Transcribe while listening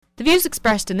The views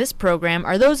expressed in this program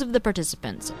are those of the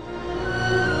participants.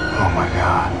 Oh my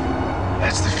God,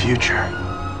 that's the future.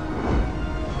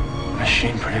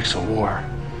 Machine predicts a war.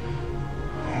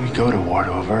 We go to war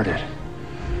to avert it.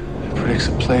 It predicts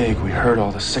a plague. We herd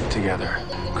all the sick together,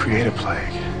 create a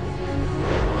plague.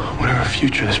 Whatever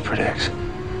future this predicts,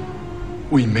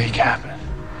 we make happen.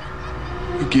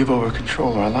 We give over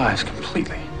control of our lives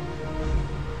completely.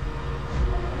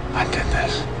 I did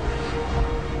this.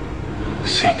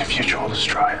 Seeing the future will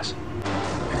destroy us.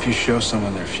 If you show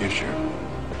someone their future,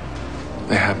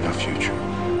 they have no future.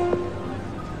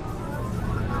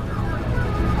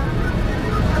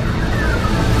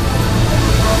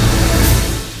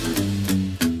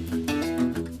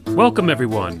 Welcome,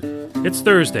 everyone. It's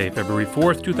Thursday, February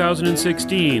 4th,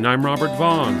 2016. I'm Robert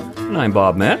Vaughn. And I'm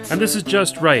Bob Metz. And this is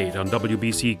Just Right on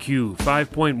WBCQ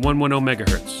 5.110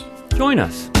 megahertz. Join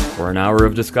us for an hour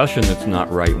of discussion that's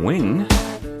not right-wing.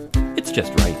 It's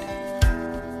just right.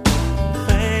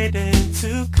 Fade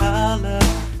into color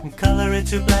and color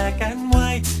into black and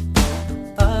white.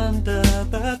 Under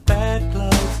the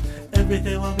bedclothes,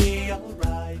 everything will be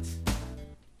alright.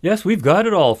 Yes, we've got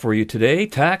it all for you today.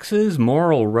 Taxes,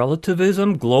 moral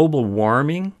relativism, global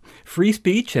warming, free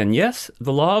speech, and yes,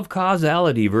 the law of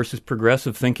causality versus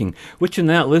progressive thinking, which in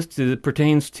that list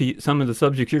pertains to some of the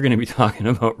subjects you're going to be talking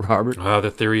about, Robert.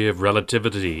 The theory of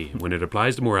relativity when it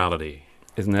applies to morality.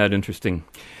 Isn't that interesting?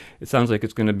 It sounds like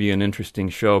it's going to be an interesting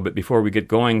show, but before we get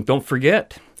going, don't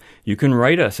forget, you can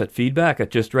write us at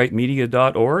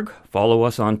feedback@justrightmedia.org, follow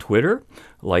us on Twitter,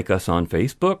 like us on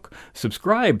Facebook,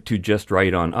 subscribe to Just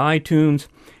Right on iTunes,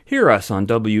 hear us on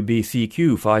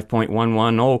WBCQ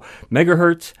 5.110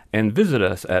 megahertz, and visit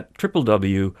us at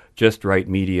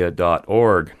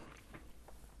www.justrightmedia.org.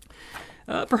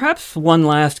 Perhaps one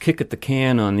last kick at the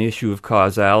can on the issue of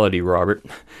causality, Robert.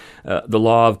 The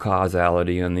law of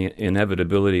causality and the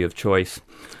inevitability of choice.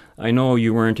 I know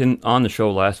you weren't on the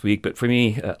show last week, but for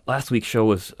me, last week's show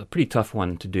was a pretty tough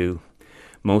one to do,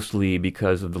 mostly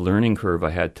because of the learning curve I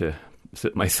had to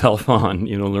sit myself on,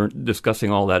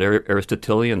 discussing all that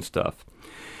Aristotelian stuff.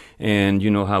 And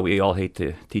you know how we all hate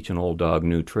to teach an old dog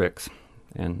new tricks,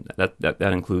 and that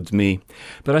includes me.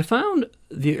 But I found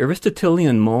the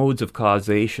Aristotelian modes of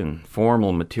causation,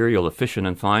 formal, material, efficient,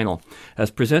 and final, as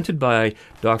presented by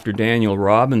Dr. Daniel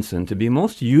Robinson, to be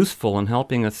most useful in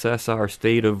helping assess our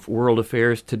state of world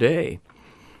affairs today.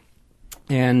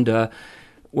 And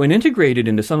when integrated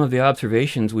into some of the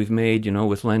observations we've made,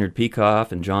 with Leonard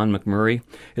Peikoff and John McMurray,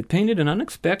 it painted an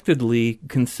unexpectedly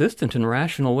consistent and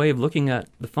rational way of looking at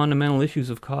the fundamental issues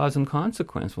of cause and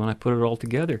consequence when I put it all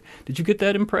together. Did you get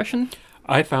that impression?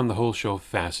 I found the whole show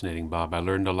fascinating, Bob. I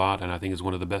learned a lot, and I think it's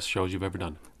one of the best shows you've ever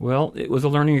done. Well, it was a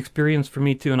learning experience for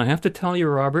me, too. And I have to tell you,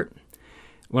 Robert,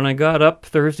 when I got up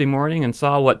Thursday morning and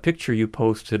saw what picture you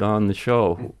posted on the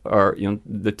show, or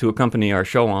to accompany our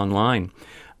show online,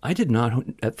 I did not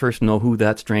at first know who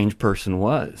that strange person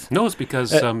was. No, it's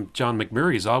because John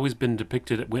McMurray's always been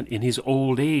depicted in his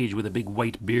old age with a big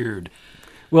white beard.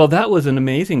 Well, that was an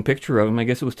amazing picture of him. I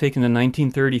guess it was taken in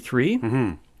 1933.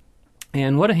 Mm-hmm.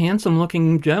 And what a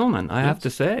handsome-looking gentleman, I have to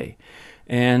say.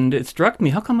 And it struck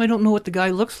me, how come I don't know what the guy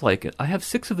looks like? I have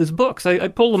 6 of his books. I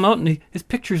pulled them out, and his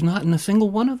picture's not in a single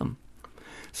one of them.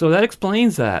 So that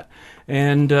explains that.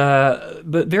 And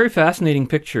but very fascinating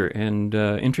picture and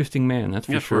interesting man, that's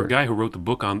for sure. For a guy who wrote the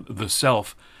book on the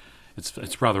self,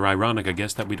 it's rather ironic, I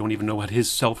guess, that we don't even know what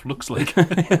his self looks like.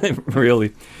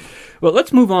 Really. Well,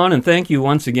 let's move on, and thank you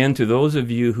once again to those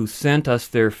of you who sent us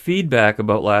their feedback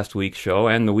about last week's show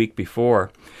and the week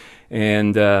before.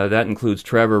 And that includes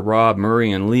Trevor, Rob,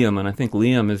 Murray, and Liam. And I think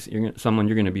Liam is someone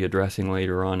you're going to be addressing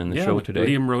later on in the show today.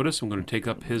 Liam wrote us. I'm going to take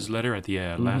up his letter at the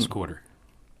last quarter.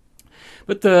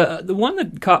 But the one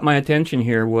that caught my attention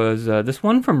here was this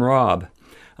one from Rob.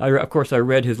 Of course, I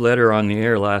read his letter on the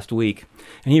air last week.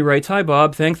 And he writes, "Hi,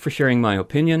 Bob. Thanks for sharing my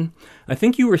opinion. I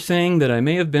think you were saying that I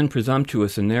may have been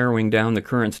presumptuous in narrowing down the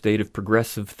current state of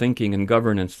progressive thinking and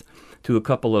governance to a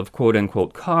couple of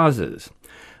quote-unquote causes.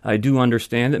 I do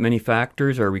understand that many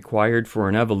factors are required for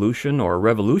an evolution, or a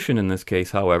revolution in this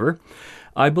case, however.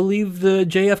 I believe the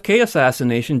JFK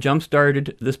assassination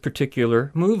jump-started this particular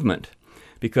movement.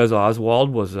 Because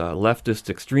Oswald was a leftist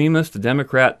extremist, the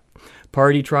Democrat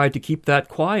Party tried to keep that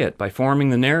quiet by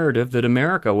forming the narrative that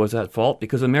America was at fault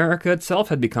because America itself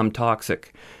had become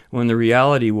toxic, when the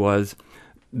reality was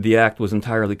the act was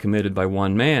entirely committed by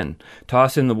one man.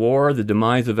 Toss in the war, the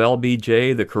demise of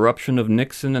LBJ, the corruption of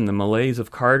Nixon, and the malaise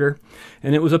of Carter,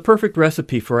 and it was a perfect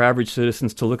recipe for average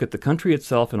citizens to look at the country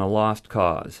itself in a lost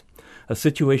cause. A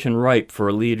situation ripe for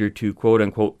a leader to,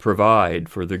 quote-unquote, provide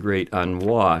for the great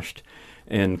unwashed."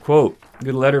 End quote.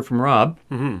 Good letter from Rob.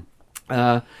 Mm-hmm.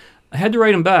 I had to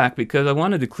write him back because I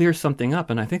wanted to clear something up,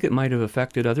 and I think it might have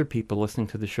affected other people listening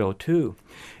to the show too.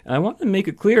 And I wanted to make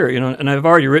it clear, and I've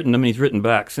already written him, and he's written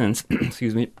back since.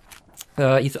 Excuse me.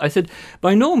 I said,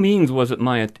 by no means was it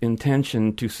my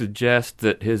intention to suggest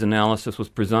that his analysis was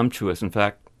presumptuous. In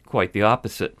fact, quite the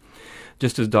opposite.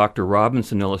 Just as Dr.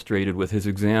 Robinson illustrated with his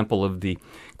example of the,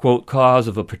 quote, cause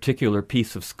of a particular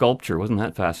piece of sculpture. Wasn't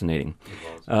that fascinating?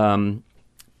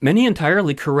 Many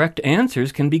entirely correct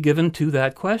answers can be given to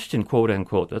that question, quote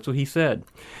unquote. That's what he said.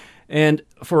 And,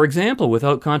 for example,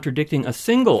 without contradicting a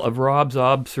single of Rob's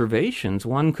observations,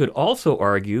 one could also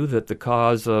argue that the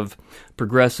cause of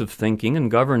progressive thinking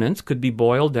and governance could be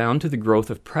boiled down to the growth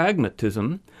of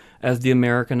pragmatism as the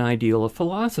American ideal of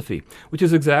philosophy, which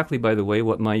is exactly, by the way,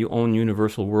 what my own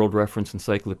Universal World Reference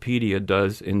Encyclopedia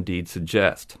does indeed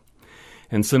suggest.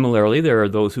 And similarly, there are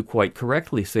those who quite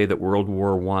correctly say that World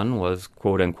War I was,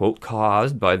 quote-unquote,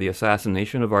 caused by the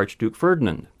assassination of Archduke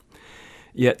Ferdinand.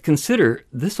 Yet consider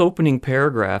this opening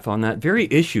paragraph on that very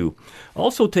issue,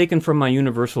 also taken from my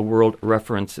Universal World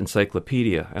Reference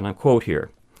Encyclopedia, and I quote here,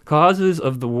 "Causes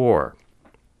of the war.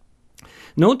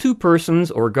 No two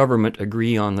persons or government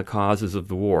agree on the causes of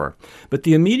the war, but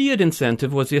the immediate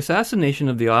incentive was the assassination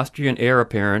of the Austrian heir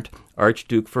apparent,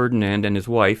 Archduke Ferdinand, and his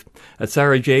wife, at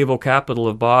Sarajevo, capital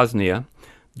of Bosnia,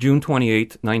 June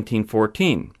 28,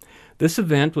 1914. This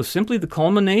event was simply the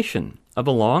culmination of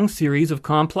a long series of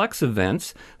complex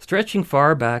events stretching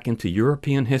far back into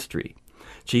European history.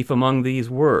 Chief among these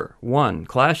were, 1.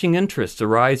 Clashing interests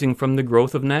arising from the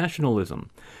growth of nationalism,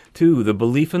 2. The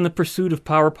belief in the pursuit of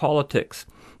power politics,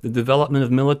 the development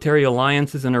of military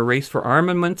alliances and a race for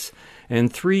armaments,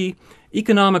 and 3.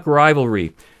 Economic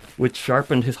rivalry, which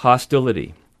sharpened his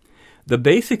hostility. The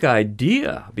basic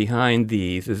idea behind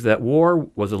these is that war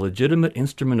was a legitimate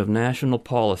instrument of national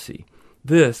policy.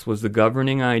 This was the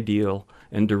governing ideal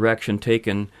and direction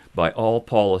taken by all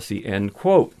policy," end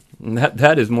quote. And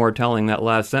that is more telling, that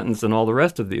last sentence, than all the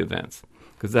rest of the events,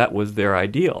 because that was their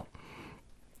ideal.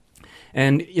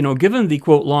 And, given the,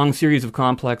 quote, long series of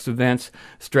complex events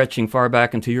stretching far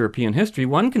back into European history,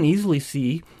 one can easily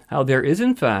see how there is,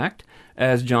 in fact,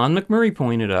 as John McMurray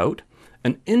pointed out,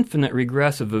 an infinite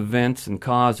regress of events and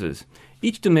causes,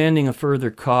 each demanding a further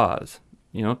cause.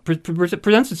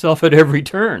 Presents itself at every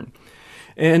turn.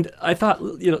 And I thought,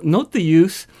 note the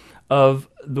use of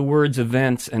the words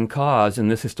events and cause in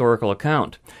this historical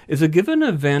account. Is a given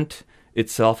event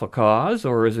itself a cause,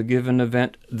 or is a given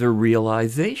event the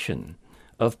realization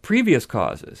of previous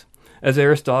causes? As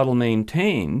Aristotle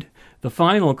maintained, the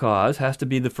final cause has to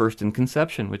be the first in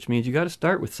conception, which means you got to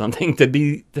start with something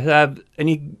to have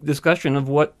any discussion of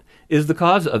what is the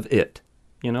cause of it.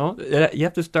 You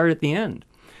have to start at the end.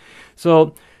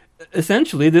 So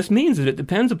essentially, this means that it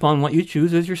depends upon what you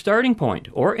choose as your starting point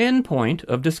or end point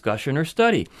of discussion or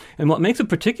study. And what makes a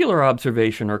particular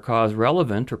observation or cause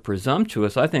relevant or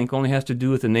presumptuous, I think, only has to do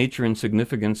with the nature and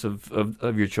significance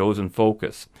of your chosen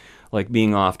focus, like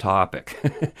being off topic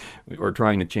or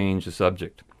trying to change the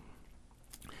subject.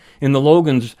 In the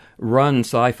Logan's Run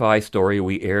sci-fi story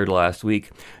we aired last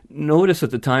week, notice that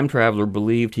the time traveler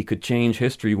believed he could change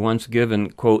history once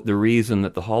given, quote, the reason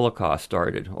that the Holocaust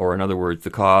started, or in other words, the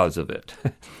cause of it,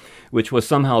 which was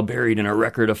somehow buried in a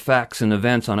record of facts and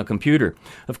events on a computer.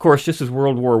 Of course, just as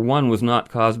World War I was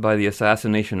not caused by the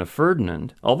assassination of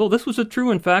Ferdinand, although this was a true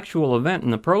and factual event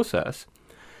in the process,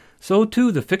 so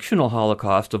too the fictional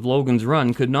Holocaust of Logan's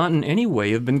Run could not in any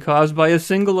way have been caused by a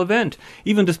single event,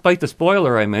 even despite the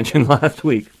spoiler I mentioned last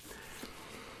week.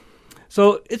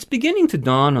 So it's beginning to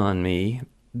dawn on me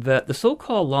that the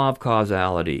so-called law of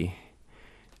causality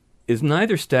is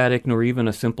neither static nor even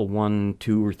a simple 1,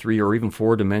 2, or 3, or even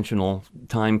 4-dimensional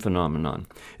time phenomenon.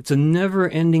 It's a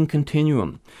never-ending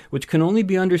continuum, which can only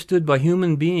be understood by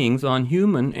human beings on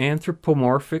human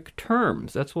anthropomorphic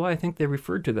terms. That's why I think they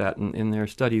referred to that in their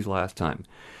studies last time.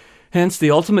 Hence,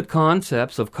 the ultimate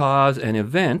concepts of cause and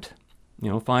event,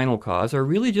 final cause, are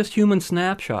really just human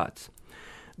snapshots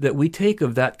that we take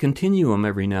of that continuum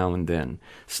every now and then.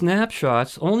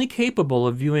 Snapshots only capable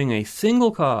of viewing a single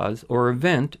cause or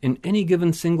event in any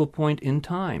given single point in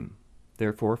time,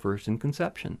 therefore first in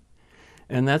conception.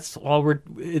 And that's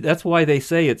why they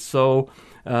say it's so,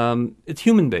 it's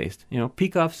human-based.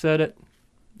 Peikoff said it,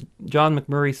 John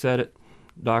McMurray said it,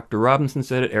 Dr. Robinson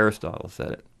said it, Aristotle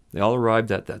said it. They all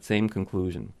arrived at that same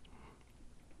conclusion.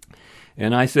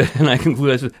 And I said,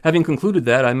 having concluded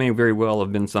that, I may very well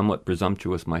have been somewhat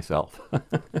presumptuous myself.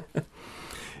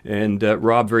 And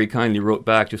Rob very kindly wrote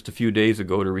back just a few days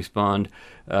ago to respond,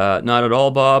 "Not at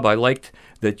all, Bob. I liked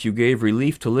that you gave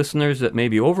relief to listeners that may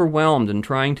be overwhelmed in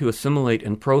trying to assimilate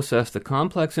and process the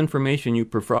complex information you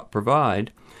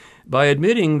provide, by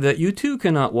admitting that you too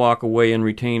cannot walk away and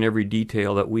retain every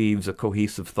detail that weaves a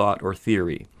cohesive thought or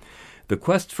theory. The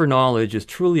quest for knowledge is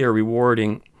truly a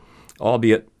rewarding,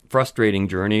 albeit frustrating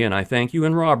journey, and I thank you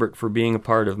and Robert for being a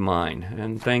part of mine.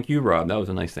 And thank you, Rob. That was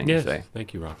a nice thing to say.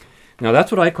 Thank you, Rob. Now,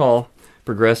 that's what I call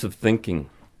progressive thinking.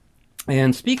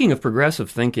 And speaking of progressive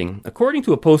thinking, according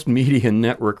to a Post-Media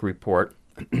Network report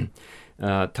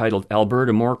titled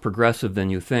Alberta More Progressive Than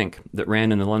You Think, that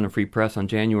ran in the London Free Press on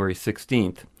January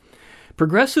 16th,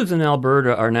 progressives in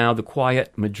Alberta are now the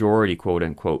quiet majority, quote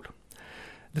unquote.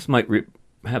 This might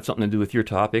have something to do with your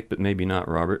topic, but maybe not,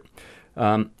 Robert.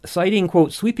 Citing,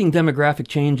 quote, sweeping demographic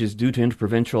changes due to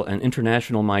interprovincial and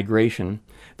international migration,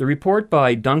 the report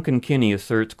by Duncan Kinney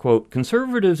asserts, quote,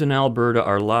 conservatives in Alberta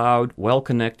are loud,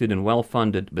 well-connected, and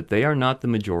well-funded, but they are not the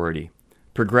majority.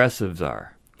 Progressives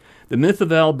are. The myth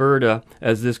of Alberta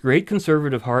as this great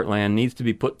conservative heartland needs to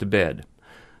be put to bed.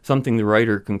 Something the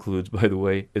writer concludes, by the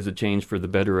way, is a change for the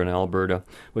better in Alberta,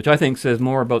 which I think says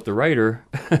more about the writer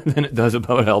than it does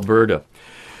about Alberta.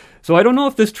 So I don't know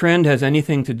if this trend has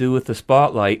anything to do with the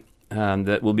spotlight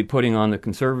that we'll be putting on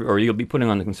the you'll be putting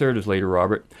on the Conservatives later,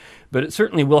 Robert, but it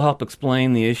certainly will help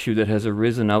explain the issue that has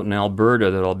arisen out in Alberta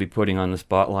that I'll be putting on the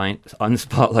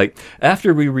spotlight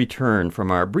after we return from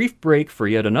our brief break for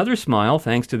yet another smile,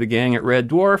 thanks to the gang at Red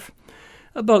Dwarf,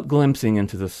 about glimpsing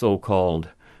into the so-called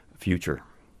future.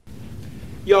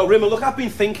 Yo, Rimmer, look, I've been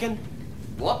thinking.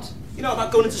 What? You know,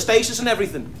 about going into stasis and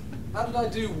everything. How did I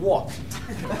do what?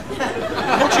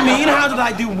 What do you mean, how did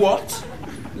I do what?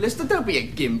 Lister, don't be a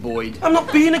gimboid. I'm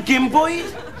not being a gimboid.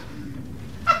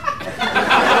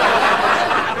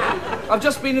 I've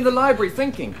just been in the library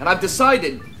thinking, and I've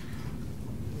decided...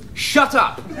 Shut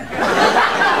up!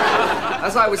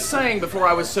 As I was saying before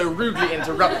I was so rudely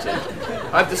interrupted,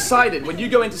 I've decided when you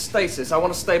go into stasis, I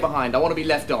want to stay behind. I want to be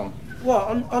left on. What,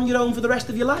 on your own for the rest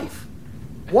of your life?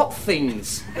 What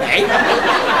things? Eh?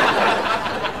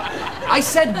 I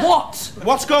said what?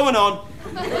 What's going on?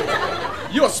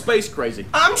 You're space crazy.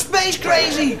 I'm space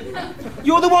crazy.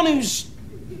 You're the one who's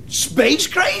space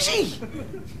crazy.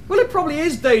 Well, it probably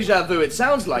is deja vu. It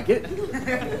sounds like it.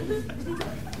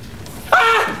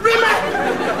 Ah,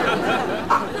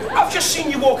 Rimmer! I've just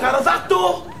seen you walk out of that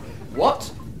door.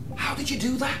 What? How did you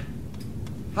do that?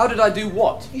 How did I do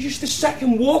what? You just a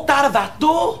second walked out of that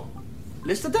door.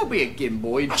 Lister, don't be a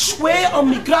gimboid. I swear on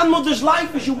my grandmother's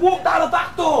life as you walked out of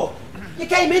that door. You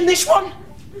came in this one.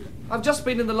 I've just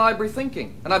been in the library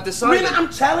thinking, and I've decided... Rimmer, I'm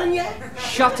telling you.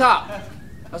 Shut up!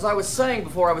 As I was saying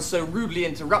before I was so rudely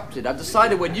interrupted, I've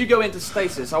decided when you go into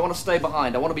stasis, I want to stay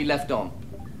behind. I want to be left on.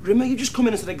 Rimmer, you just come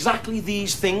in and said exactly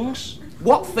these things.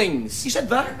 What things? You said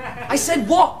that. I said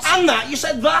what? And that. You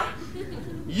said that.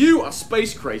 You are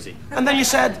space crazy. And then you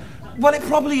said, well, it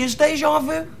probably is deja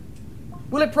vu.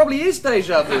 Well, it probably is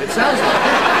deja vu. It sounds like it.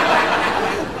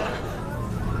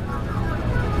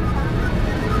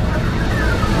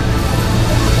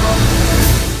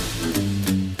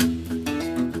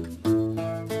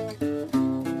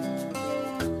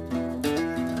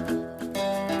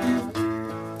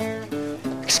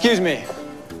 Excuse me.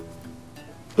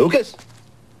 Lucas?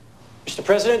 Mr.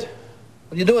 President?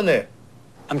 What are you doing there?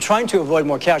 I'm trying to avoid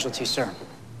more casualties, sir.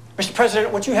 Mr.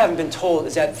 President, what you haven't been told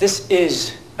is that this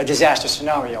is a disaster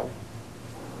scenario.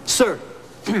 Sir,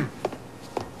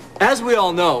 as we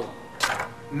all know,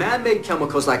 man-made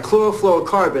chemicals like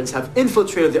chlorofluorocarbons have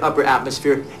infiltrated the upper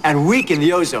atmosphere and weakened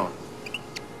the ozone.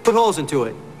 Put holes into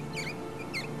it.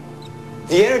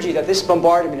 The energy that this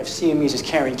bombardment of CMEs is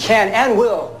carrying can and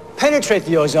will penetrate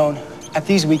the ozone at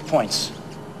these weak points.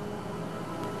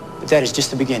 But that is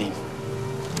just the beginning.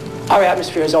 Our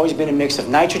atmosphere has always been a mix of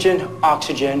nitrogen,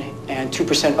 oxygen, and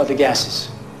 2% other gases.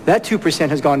 That 2%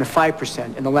 has gone to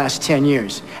 5% in the last 10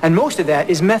 years. And most of that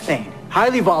is methane.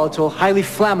 Highly volatile, highly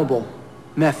flammable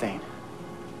methane.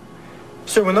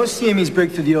 So when those CMEs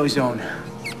break through the ozone,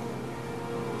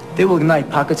 they will ignite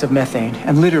pockets of methane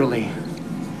and literally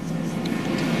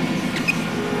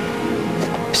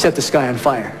set the sky on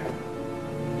fire.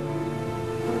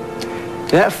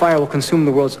 That fire will consume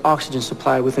the world's oxygen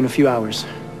supply within a few hours.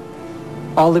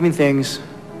 All living things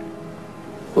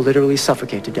will literally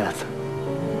suffocate to death.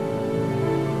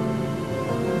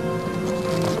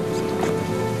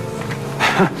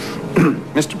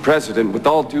 Mr. President, with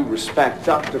all due respect,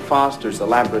 Dr. Foster's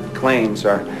elaborate claims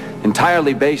are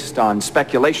entirely based on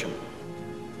speculation.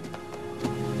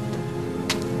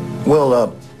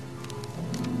 Well,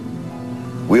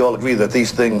 we all agree that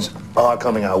these things are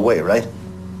coming our way, right?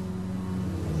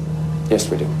 Yes,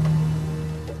 we do.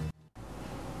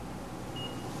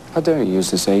 How dare you use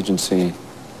this agency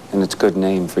and it's a good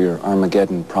name for your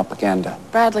Armageddon propaganda.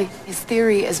 Bradley, his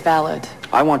theory is valid.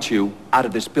 I want you out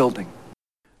of this building.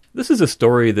 This is a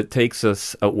story that takes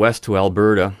us out west to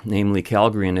Alberta, namely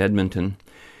Calgary and Edmonton,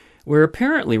 where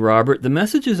apparently, Robert, the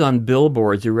messages on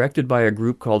billboards erected by a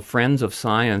group called Friends of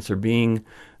Science are being,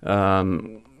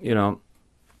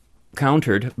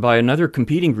 countered by another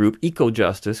competing group,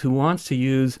 Eco-Justice, who wants to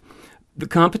use the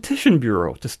Competition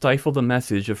Bureau to stifle the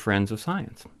message of Friends of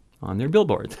Science on their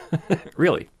billboards.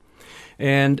 Really.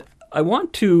 And I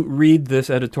want to read this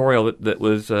editorial that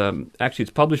was, actually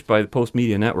it's published by the Post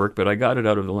Media Network, but I got it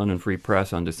out of the London Free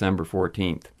Press on December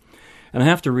 14th. And I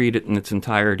have to read it in its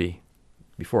entirety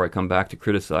before I come back to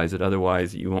criticize it,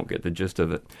 otherwise you won't get the gist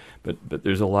of it. But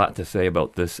there's a lot to say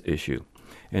about this issue.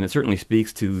 And it certainly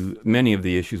speaks to many of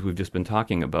the issues we've just been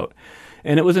talking about.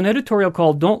 And it was an editorial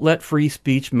called Don't Let Free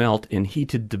Speech Melt in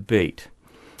Heated Debate.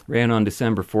 Ran on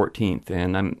December 14th,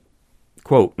 and I'm,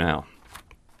 quote now,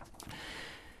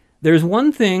 "There's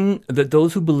one thing that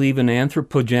those who believe in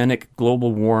anthropogenic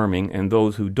global warming and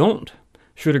those who don't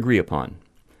should agree upon.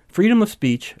 Freedom of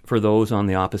speech for those on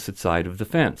the opposite side of the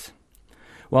fence.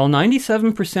 While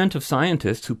 97% of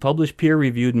scientists who publish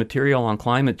peer-reviewed material on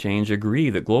climate change agree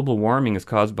that global warming is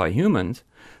caused by humans,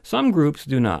 some groups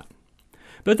do not.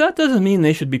 But that doesn't mean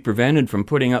they should be prevented from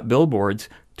putting up billboards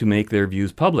to make their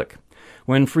views public.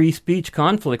 When free speech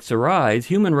conflicts arise,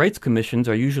 human rights commissions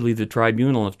are usually the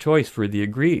tribunal of choice for the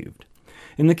aggrieved.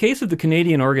 In the case of the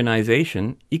Canadian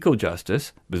organization,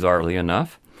 Eco-Justice, bizarrely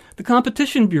enough, the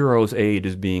Competition Bureau's aid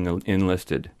is being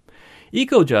enlisted.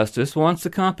 Eco-Justice wants the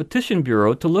Competition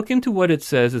Bureau to look into what it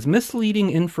says is misleading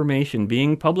information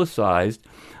being publicized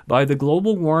by the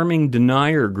global warming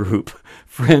denier group,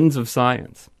 Friends of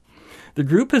Science. The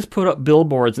group has put up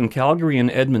billboards in Calgary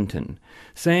and Edmonton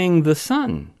saying the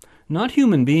sun, not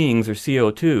human beings or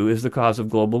CO2, is the cause of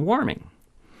global warming.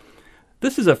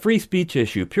 This is a free speech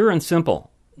issue, pure and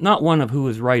simple, not one of who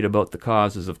is right about the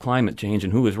causes of climate change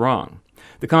and who is wrong.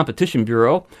 The Competition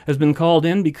Bureau has been called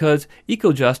in because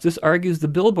Eco-Justice argues the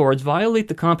billboards violate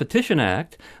the Competition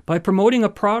Act by promoting a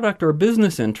product or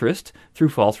business interest through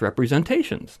false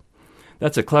representations.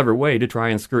 That's a clever way to try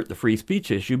and skirt the free speech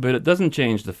issue, but it doesn't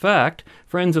change the fact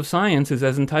Friends of Science is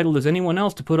as entitled as anyone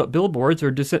else to put up billboards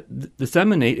or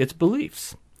disseminate its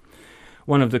beliefs.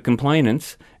 One of the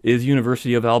complainants is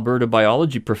University of Alberta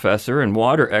biology professor and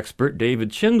water expert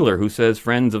David Schindler, who says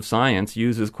Friends of Science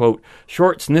uses, quote,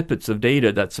 short snippets of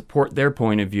data that support their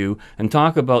point of view and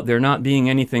talk about there not being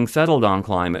anything settled on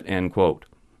climate, end quote.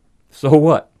 So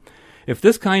what? If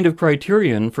this kind of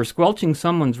criterion for squelching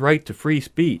someone's right to free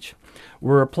speech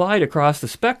were applied across the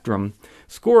spectrum,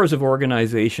 scores of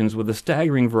organizations with a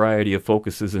staggering variety of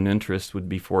focuses and interests would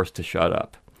be forced to shut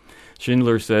up.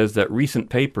 Schindler says that recent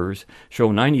papers show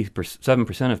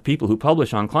 97% of people who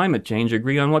publish on climate change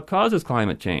agree on what causes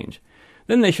climate change.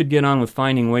 Then they should get on with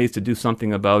finding ways to do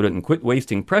something about it and quit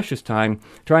wasting precious time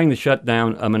trying to shut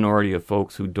down a minority of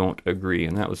folks who don't agree.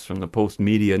 And that was from the Post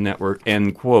Media Network,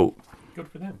 end quote. Good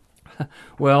for them.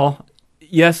 Well,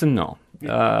 yes and no.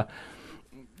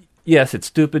 Yes, it's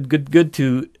stupid. Good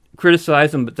to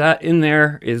criticize them, but that in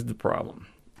there is the problem.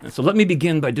 And so let me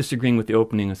begin by disagreeing with the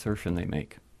opening assertion they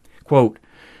make. Quote,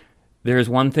 there is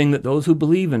one thing that those who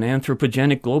believe in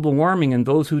anthropogenic global warming and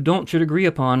those who don't should agree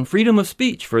upon, freedom of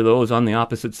speech for those on the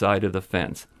opposite side of the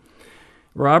fence.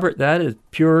 Robert, that is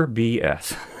pure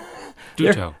BS.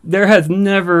 There has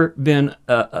never been,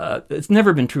 it's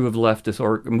never been true of leftist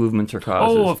or movements or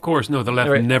causes. Oh, of course, no, the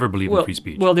left never believed in free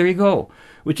speech. Well, there you go,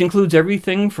 which includes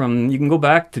everything from, you can go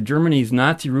back to Germany's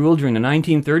Nazi rule during the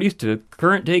 1930s to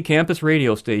current-day campus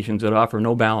radio stations that offer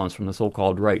no balance from the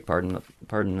so-called right, pardon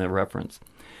the reference.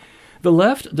 The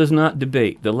left does not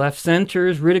debate. The left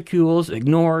censors, ridicules,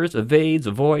 ignores, evades,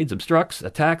 avoids, obstructs,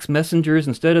 attacks messengers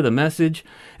instead of the message,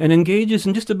 and engages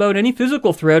in just about any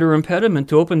physical threat or impediment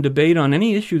to open debate on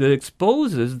any issue that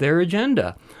exposes their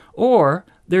agenda or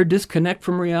their disconnect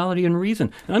from reality and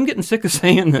reason. And I'm getting sick of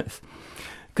saying this,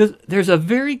 because there's a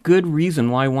very good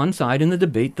reason why one side in the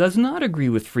debate does not agree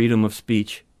with freedom of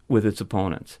speech with its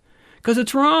opponents. Because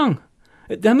it's wrong.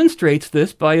 It demonstrates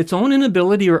this by its own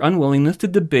inability or unwillingness to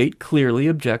debate clearly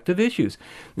objective issues.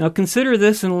 Now consider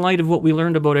this in light of what we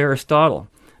learned about Aristotle.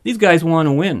 These guys want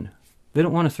to win. They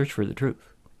don't want to search for the truth.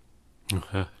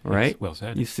 Right? Well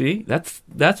said. You see,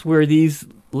 that's where these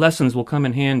lessons will come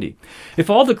in handy. If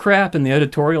all the crap in the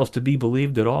editorial is to be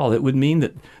believed at all, it would mean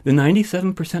that the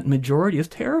 97% majority is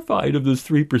terrified of this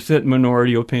 3%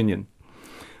 minority opinion.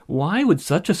 Why would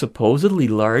such a supposedly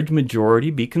large majority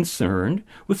be concerned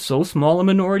with so small a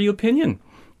minority opinion?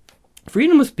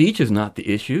 Freedom of speech is not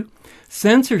the issue.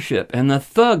 Censorship and the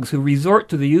thugs who resort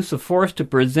to the use of force to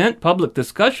present public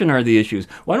discussion are the issues.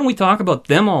 Why don't we talk about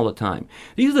them all the time?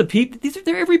 These are the people.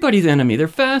 They're everybody's enemy. They're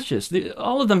fascists.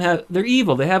 All of them they're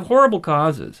evil. They have horrible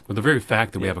causes. Well, the very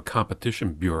fact that we have a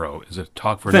competition bureau is a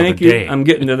talk for another Thank you. day. I'm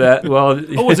getting to that. Well,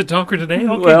 is it talk for today?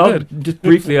 Okay, well, good. Just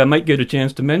briefly, I might get a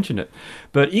chance to mention it.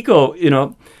 But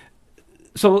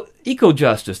So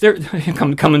eco-justice,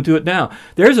 I'm coming to it now.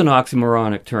 There's an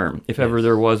oxymoronic term, if ever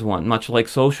there was one, much like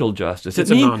social justice. It's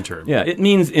a non-term. Yeah, it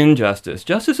means injustice.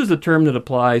 Justice is a term that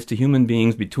applies to human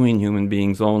beings between human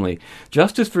beings only.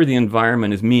 Justice for the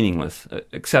environment is meaningless,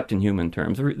 except in human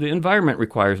terms. The environment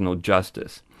requires no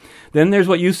justice. Then there's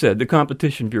what you said, the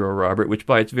Competition Bureau, Robert, which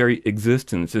by its very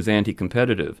existence is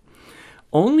anti-competitive.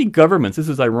 Only governments, this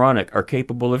is ironic, are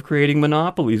capable of creating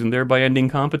monopolies and thereby ending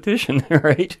competition,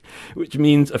 right? Which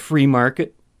means a free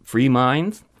market, free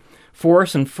minds.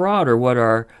 Force and fraud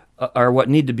are what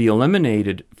need to be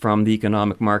eliminated from the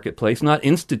economic marketplace, not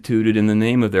instituted in the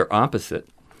name of their opposite.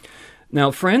 Now,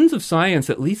 Friends of Science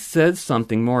at least says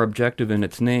something more objective in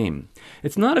its name.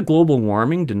 It's not a global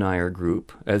warming denier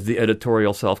group, as the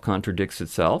editorial self-contradicts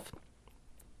itself.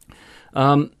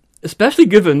 Especially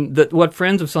given that what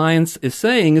Friends of Science is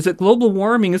saying is that global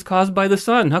warming is caused by the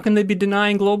sun. How can they be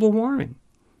denying global warming?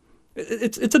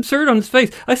 It's absurd on its face.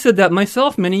 I said that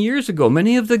myself many years ago.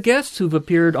 Many of the guests who've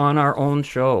appeared on our own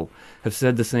show have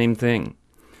said the same thing.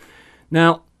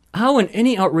 Now, how in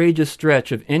any outrageous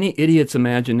stretch of any idiot's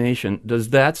imagination does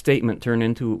that statement turn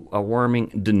into a warming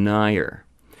denier?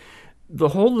 The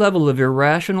whole level of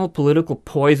irrational political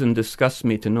poison disgusts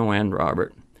me to no end,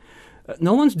 Robert.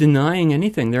 No one's denying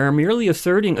anything. They are merely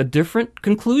asserting a different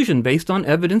conclusion based on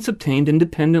evidence obtained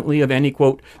independently of any,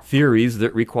 quote, theories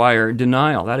that require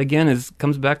denial. That, again,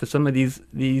 comes back to some of these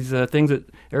things that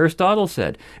Aristotle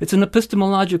said. It's an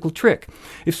epistemological trick.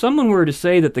 If someone were to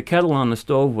say that the kettle on the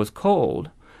stove was cold,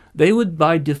 they would,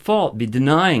 by default, be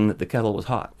denying that the kettle was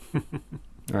hot.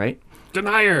 Right?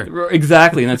 Denier.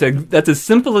 Exactly, and that's as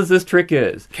simple as this trick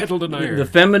is. Kettle denier. The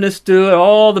feminists do it.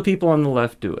 All the people on the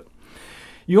left do it.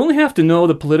 You only have to know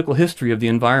the political history of the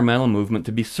environmental movement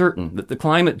to be certain that the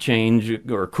climate change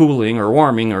or cooling or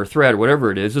warming or threat or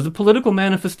whatever it is a political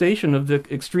manifestation of the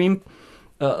extreme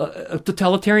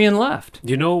totalitarian left.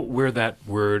 Do you know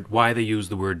why they use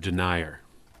the word denier?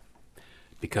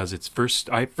 Because it's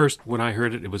when I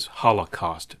heard it, it was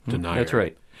Holocaust denier. That's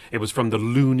right. It was from the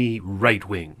loony right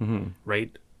wing,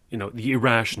 right? The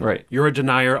irrational. Right. You're a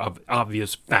denier of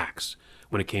obvious facts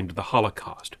when it came to the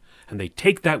Holocaust. And they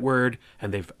take that word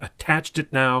and they've attached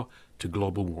it now to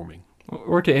global warming.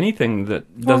 Or to anything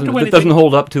that doesn't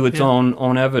hold up to its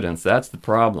own evidence. That's the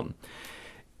problem.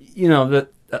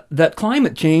 That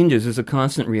climate changes is a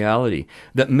constant reality.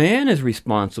 That man is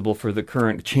responsible for the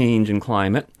current change in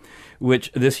climate, which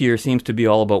this year seems to be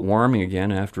all about warming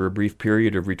again after a brief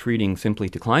period of retreating simply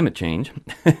to climate change.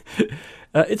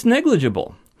 It's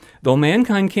negligible. Though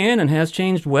mankind can and has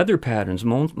changed weather patterns,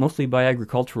 mostly by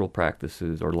agricultural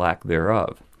practices or lack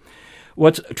thereof.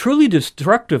 What's truly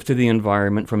destructive to the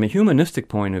environment from a humanistic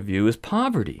point of view is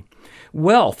poverty.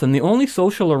 Wealth and the only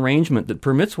social arrangement that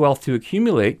permits wealth to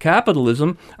accumulate,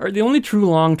 capitalism, are the only true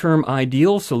long-term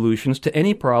ideal solutions to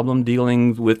any problem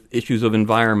dealing with issues of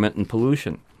environment and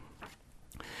pollution.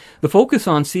 The focus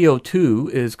on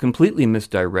CO2 is completely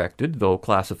misdirected, though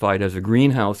classified as a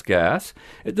greenhouse gas.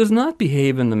 It does not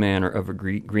behave in the manner of a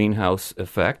greenhouse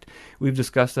effect. We've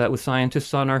discussed that with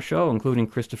scientists on our show, including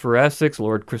Christopher Essex,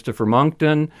 Lord Christopher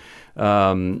Monckton,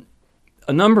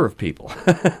 a number of people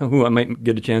who I might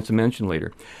get a chance to mention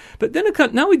later. But then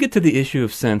now we get to the issue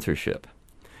of censorship.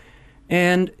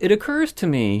 And it occurs to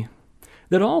me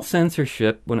that all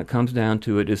censorship, when it comes down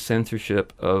to it, is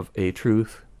censorship of a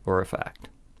truth or a fact.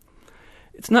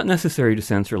 It's not necessary to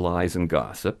censor lies and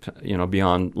gossip,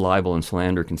 beyond libel and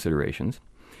slander considerations,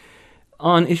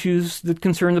 on issues that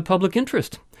concern the public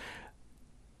interest.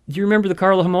 Do you remember the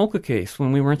Karla Homolka case,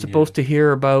 when we weren't supposed to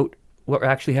hear about what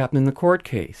actually happened in the court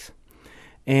case?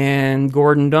 And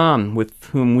Gordon Dahm, with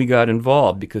whom we got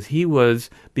involved, because he was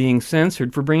being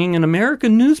censored for bringing in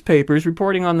American newspapers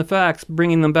reporting on the facts,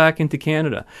 bringing them back into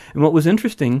Canada. And what was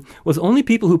interesting was only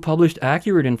people who published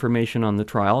accurate information on the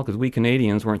trial, because we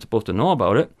Canadians weren't supposed to know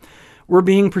about it, were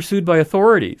being pursued by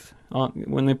authorities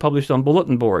when they published on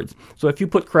bulletin boards. So if you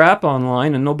put crap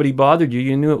online and nobody bothered you,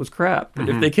 you knew it was crap. But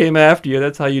if they came after you,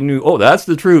 that's how you knew, oh, that's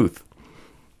the truth.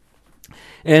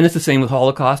 And it's the same with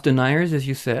Holocaust deniers, as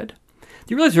you said.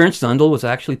 Do you realize Ernst Zundel was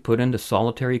actually put into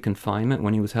solitary confinement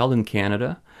when he was held in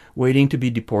Canada, waiting to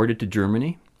be deported to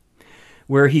Germany,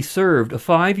 where he served a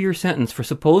 5-year sentence for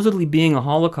supposedly being a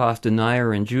Holocaust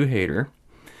denier and Jew hater,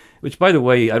 which, by the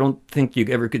way, I don't think you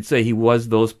ever could say he was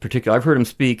those particular. I've heard him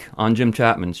speak on Jim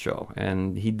Chapman's show,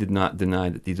 and he did not deny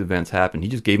that these events happened. He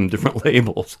just gave them different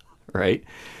labels, right?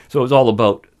 So it was all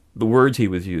about the words he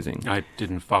was using. I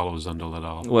didn't follow Zundel at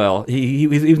all. Well, he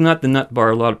was not the nut bar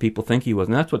a lot of people think he was,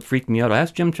 and that's what freaked me out. I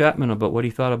asked Jim Chapman about what he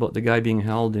thought about the guy being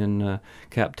held in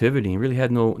captivity. He really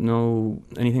had no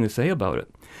anything to say about it.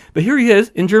 But here he is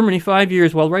in Germany 5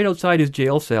 years, while right outside his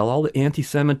jail cell, all the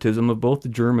anti-Semitism of both the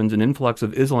Germans and influx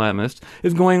of Islamists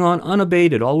is going on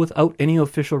unabated, all without any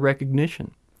official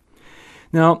recognition.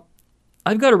 Now,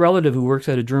 I've got a relative who works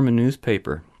at a German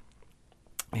newspaper,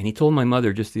 and he told my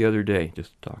mother just the other day,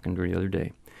 just talking to her the other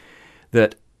day,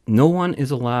 that no one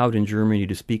is allowed in Germany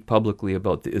to speak publicly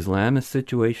about the Islamist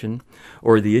situation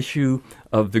or the issue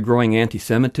of the growing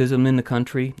anti-Semitism in the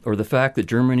country or the fact that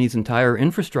Germany's entire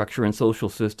infrastructure and social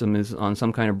system is on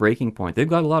some kind of breaking point. They've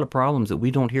got a lot of problems that we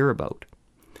don't hear about.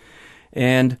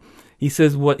 And he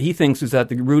says what he thinks is that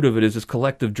the root of it is this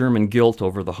collective German guilt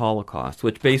over the Holocaust,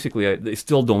 which basically they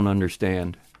still don't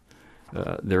understand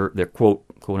their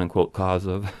quote-unquote cause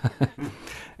of.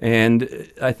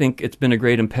 And I think it's been a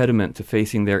great impediment to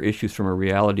facing their issues from a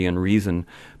reality and reason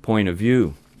point of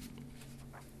view.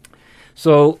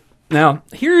 So now,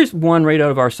 here's one right out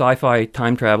of our sci-fi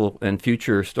time travel and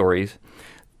future stories.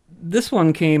 This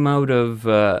one came out of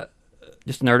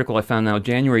just an article I found now,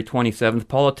 January 27th,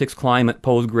 Politics, Climate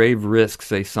Pose Grave Risks,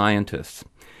 say scientists.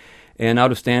 And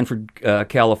out of Stanford,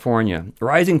 California,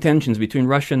 rising tensions between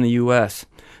Russia and the U.S.,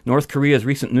 North Korea's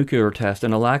recent nuclear test,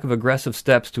 and a lack of aggressive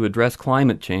steps to address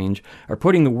climate change are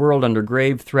putting the world under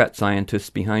grave threat,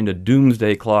 scientists behind a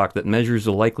doomsday clock that measures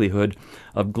the likelihood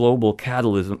of global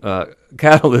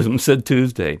catalysm said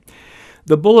Tuesday.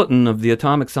 The bulletin of the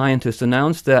atomic scientists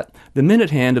announced that the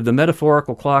minute hand of the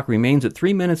metaphorical clock remains at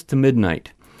 3 minutes to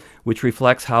midnight, which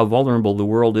reflects how vulnerable the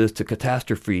world is to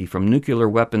catastrophe from nuclear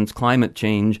weapons, climate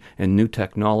change, and new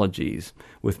technologies,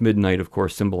 with midnight, of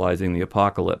course, symbolizing the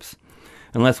apocalypse.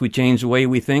 Unless we change the way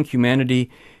we think,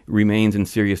 humanity remains in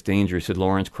serious danger, said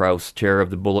Lawrence Krauss, chair of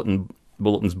the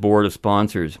Bulletin's board of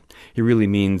sponsors. He really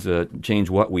means change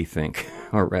what we think,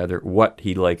 or rather, what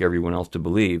he'd like everyone else to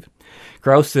believe.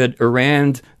 Krauss said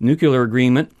Iran's nuclear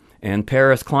agreement and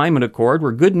Paris Climate Accord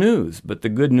were good news, but the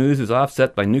good news is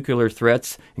offset by nuclear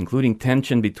threats, including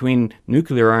tension between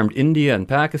nuclear-armed India and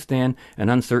Pakistan, and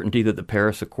uncertainty that the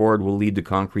Paris Accord will lead to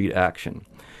concrete action.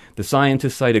 The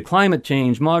scientists cited climate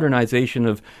change, modernization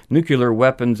of nuclear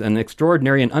weapons, and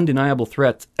extraordinary and undeniable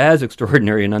threats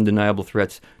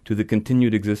to the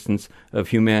continued existence of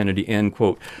humanity, end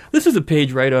quote. This is a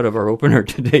page right out of our opener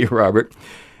today, Robert,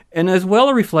 and as well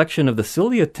a reflection of the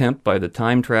silly attempt by the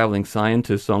time-traveling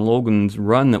scientists on Logan's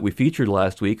Run that we featured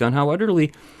last week on how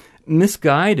utterly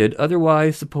misguided,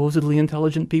 otherwise supposedly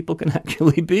intelligent people can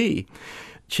actually be.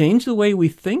 Change the way we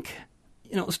think?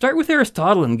 Start with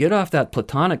Aristotle and get off that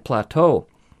Platonic plateau.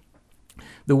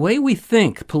 The way we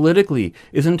think politically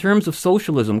is in terms of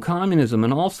socialism, communism,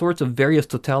 and all sorts of various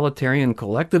totalitarian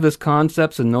collectivist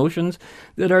concepts and notions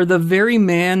that are the very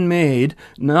man-made,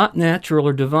 not natural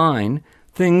or divine,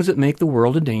 things that make the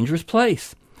world a dangerous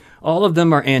place. All of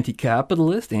them are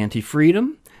anti-capitalist,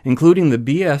 anti-freedom, including the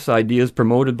BS ideas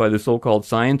promoted by the so-called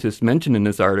scientists mentioned in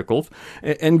this article,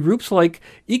 and groups like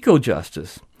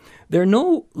eco-justice. They're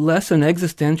no less an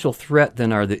existential threat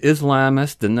than are the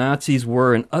Islamists, the Nazis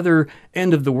were, and other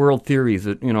end-of-the-world theories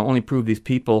that, only prove these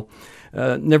people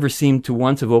never seem to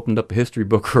once have opened up a history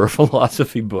book or a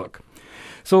philosophy book.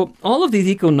 So all of these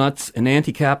eco-nuts and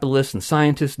anti-capitalists and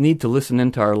scientists need to listen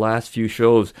into our last few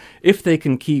shows if they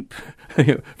can keep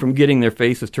from getting their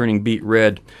faces turning beet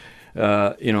red,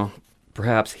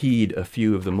 perhaps heed a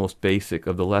few of the most basic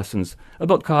of the lessons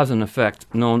about cause and effect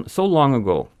known so long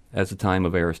ago as the time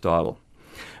of Aristotle.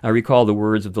 I recall the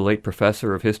words of the late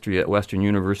professor of history at Western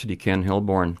University, Ken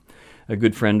Hilborn, a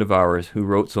good friend of ours, who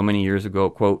wrote so many years ago,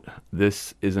 quote,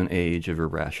 "This is an age of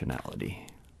irrationality,"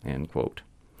 end quote.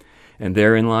 And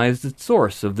therein lies the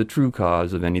source of the true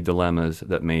cause of any dilemmas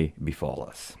that may befall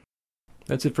us.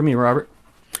 That's it for me, Robert.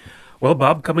 Well,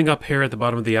 Bob, coming up here at the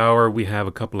bottom of the hour, we have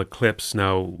a couple of clips.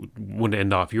 Now, wouldn't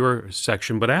end off your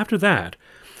section, but after that,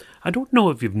 I don't know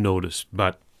if you've noticed,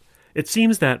 but it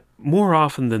seems that more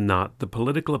often than not, the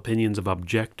political opinions of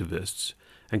objectivists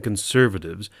and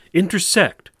conservatives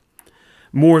intersect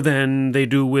more than they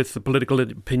do with the political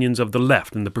opinions of the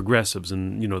left and the progressives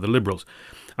and, the liberals.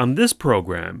 On this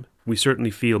program, we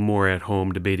certainly feel more at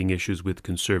home debating issues with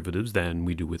conservatives than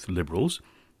we do with liberals,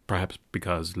 perhaps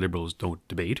because liberals don't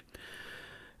debate.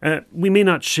 We may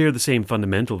not share the same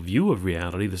fundamental view of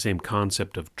reality, the same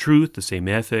concept of truth, the same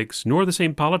ethics, nor the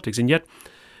same politics, and yet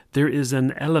there is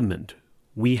an element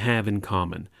we have in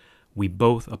common. we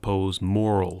both oppose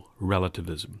moral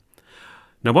relativism.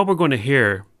 Now, what we're going to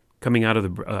hear coming out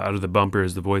of the bumper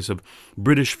is the voice of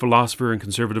British philosopher and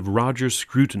conservative Roger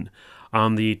Scruton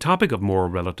on the topic of moral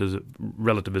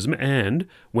relativism, and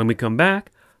when we come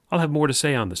back, I'll have more to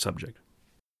say on the subject.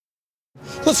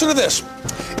 Listen to this.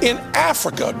 In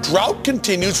Africa, drought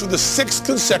continues for the 6th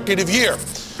consecutive year.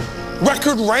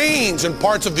 Record rains in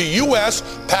parts of the U.S.,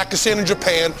 Pakistan, and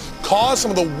Japan caused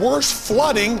some of the worst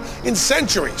flooding in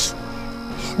centuries.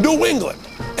 New England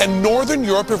and Northern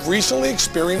Europe have recently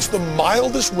experienced the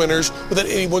mildest winters within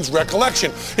anyone's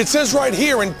recollection. It says right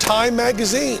here in Time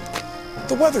magazine,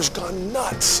 the weather's gone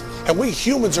nuts, and we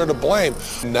humans are to blame.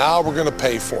 Now we're going to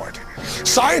pay for it.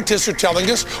 Scientists are telling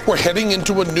us we're heading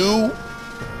into a new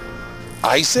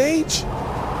ice age?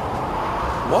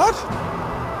 What?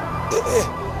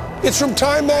 It's from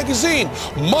Time magazine,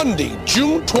 Monday,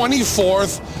 June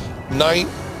 24th,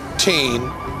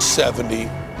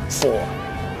 1974.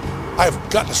 I've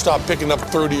got to stop picking up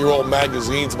 30-year-old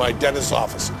magazines in my dentist's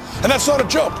office. And that's not a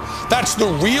joke. That's the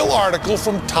real article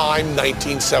from Time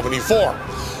 1974.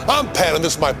 I'm Pat, and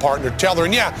this is my partner, Taylor.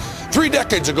 And yeah, 3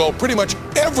 decades ago, pretty much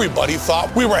everybody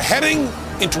thought we were heading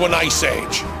into an ice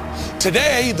age.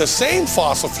 Today, the same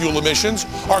fossil fuel emissions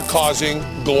are causing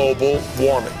global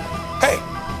warming. Hey,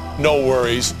 no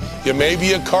worries. You may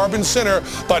be a carbon sinner,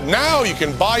 but now you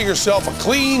can buy yourself a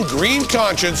clean, green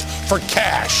conscience for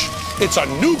cash. It's a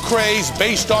new craze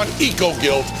based on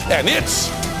eco-guilt, and it's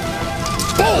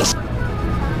bullshit.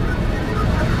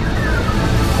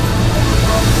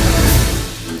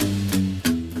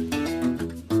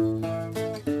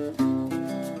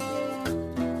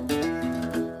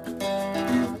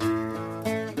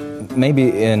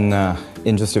 Maybe in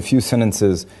just a few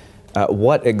sentences,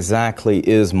 what exactly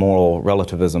is moral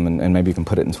relativism, and maybe you can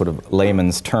put it in sort of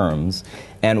layman's terms,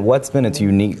 and what's been its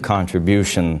unique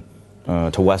contribution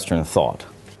to Western thought?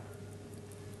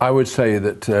 I would say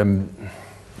that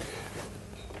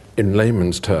in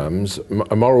layman's terms,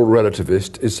 a moral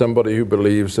relativist is somebody who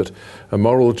believes that a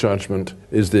moral judgment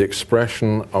is the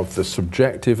expression of the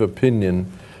subjective opinion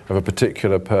of a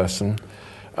particular person,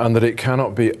 and that it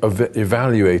cannot be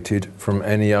evaluated from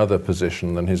any other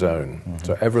position than his own. Mm-hmm.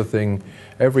 So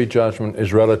every judgment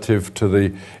is relative to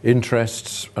the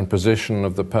interests and position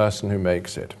of the person who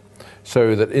makes it.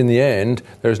 So that in the end,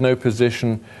 there is no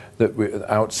position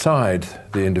outside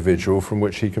the individual from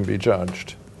which he can be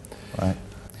judged. Right.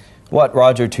 What,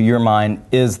 Roger, to your mind,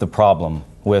 is the problem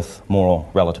with moral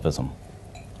relativism?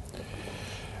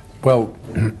 Well,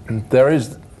 there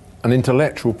is an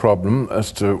intellectual problem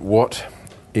as to what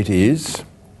it is.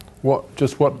 What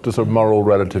does a moral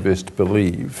relativist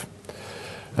believe?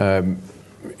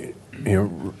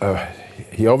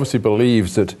 He obviously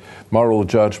believes that moral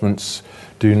judgments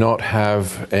do not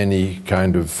have any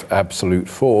kind of absolute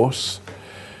force,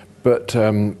 but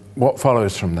what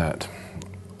follows from that?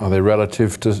 Are they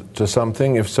relative to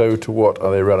something? If so, to what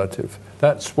are they relative?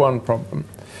 That's one problem.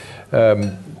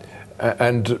 And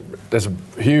there's a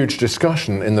huge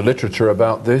discussion in the literature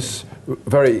about this,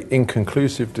 very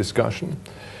inconclusive discussion.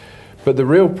 But the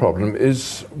real problem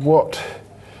is what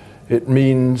it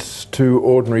means to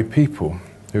ordinary people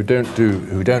who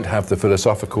don't have the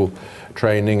philosophical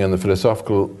training and the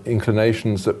philosophical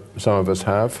inclinations that some of us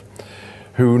have,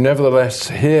 who nevertheless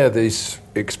hear this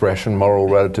expression, moral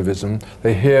relativism.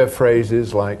 They hear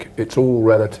phrases like, it's all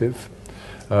relative,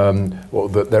 or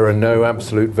that there are no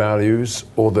absolute values,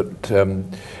 or that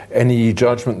any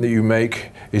judgment that you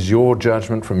make is your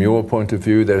judgment from your point of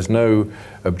view, there's no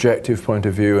objective point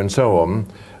of view, and so on.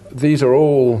 These are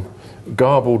all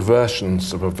garbled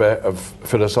versions of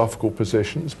philosophical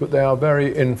positions, but they are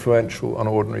very influential on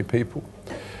ordinary people,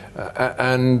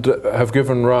 and have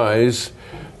given rise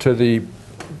to the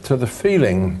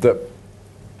feeling that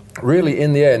really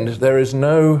in the end there is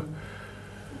no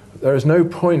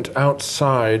point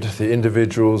outside the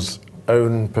individual's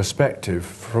own perspective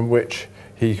from which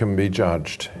he can be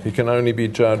judged. He can only be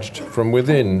judged from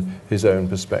within his own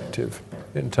perspective,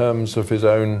 in terms of his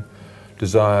own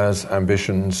desires,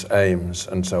 ambitions, aims,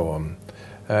 and so on.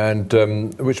 And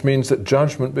which means that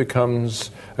judgment becomes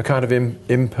a kind of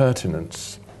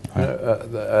impertinence.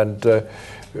 And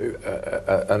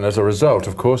as a result,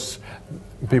 of course,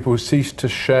 people cease to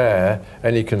share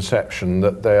any conception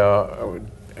that they are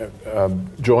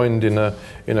joined in a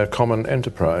common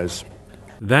enterprise.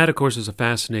 That, of course, is a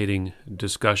fascinating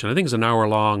discussion. I think it's an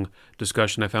hour-long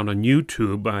discussion I found on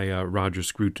YouTube by Roger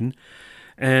Scruton.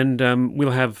 And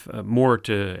we'll have more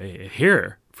to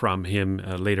hear from him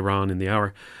later on in the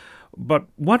hour. But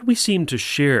what we seem to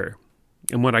share,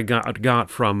 and what I got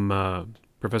from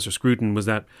Professor Scruton, was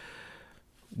that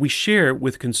we share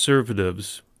with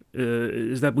conservatives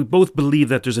is that we both believe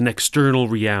that there's an external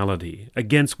reality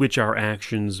against which our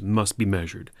actions must be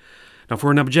measured. Now,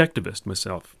 for an objectivist,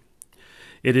 myself,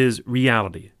 it is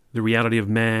reality, the reality of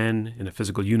man in a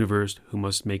physical universe who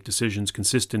must make decisions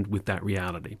consistent with that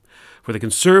reality. For the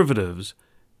conservatives,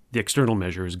 the external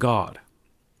measure is God.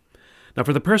 Now,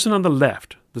 for the person on the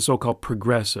left, the so-called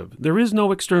progressive, there is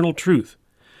no external truth.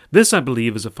 This, I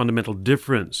believe, is a fundamental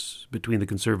difference between the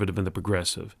conservative and the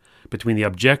progressive, between the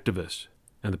objectivist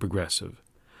and the progressive.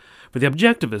 For the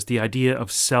objectivist, the idea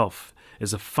of self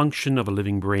is a function of a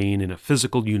living brain in a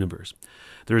physical universe.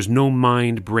 There is no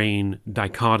mind-brain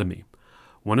dichotomy.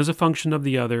 One is a function of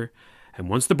the other, and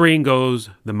once the brain goes,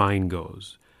 the mind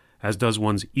goes, as does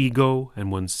one's ego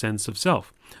and one's sense of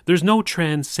self. There's no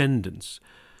transcendence.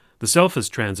 The self is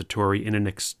transitory in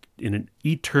an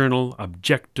eternal,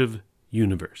 objective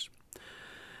universe.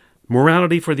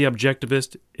 Morality for the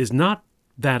objectivist is not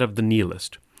that of the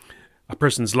nihilist. A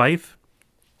person's life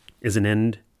is an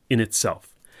end in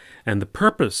itself, and the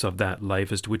purpose of that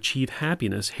life is to achieve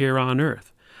happiness here on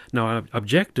earth. Now,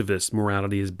 objectivist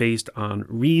morality is based on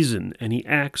reason, and he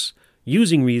acts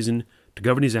using reason to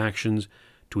govern his actions,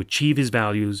 to achieve his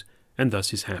values, and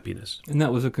thus his happiness. And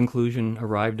that was a conclusion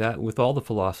arrived at with all the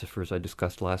philosophers I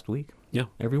discussed last week. Yeah.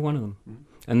 Every one of them.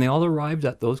 And they all arrived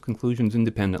at those conclusions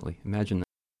independently. Imagine that.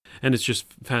 And it's just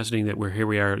fascinating that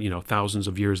we are, thousands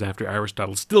of years after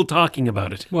Aristotle, still talking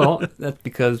about it. Well, that's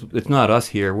because it's not us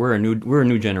here. We're a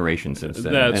new generation since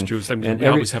then. That's true. We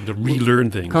always have to relearn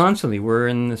things. Constantly. We're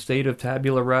in the state of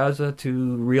tabula rasa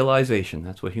to realization.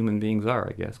 That's what human beings are,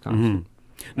 I guess, constantly.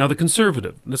 Mm-hmm. Now, the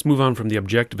conservative. Let's move on from the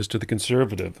objectivist to the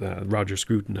conservative. Roger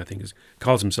Scruton, I think,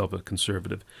 calls himself a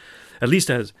conservative, at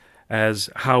least as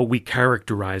how we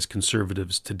characterize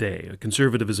conservatives today. A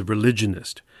conservative is a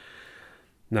religionist.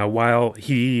 Now, while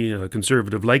he, a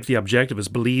conservative like the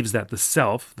objectivist, believes that the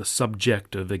self, the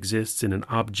subjective, exists in an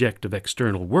objective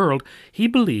external world, he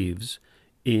believes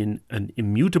in an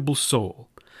immutable soul,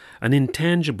 an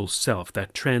intangible self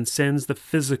that transcends the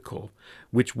physical,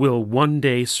 which will one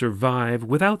day survive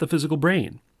without the physical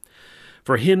brain.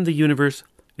 For him, the universe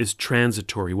is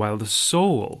transitory, while the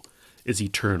soul is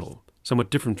eternal. Somewhat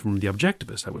different from the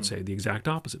objectivist, I would say, the exact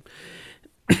opposite.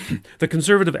 The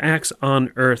conservative acts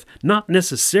on earth not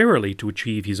necessarily to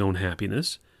achieve his own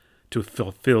happiness, to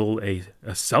fulfill a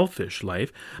selfish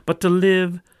life, but to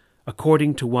live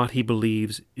according to what he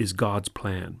believes is God's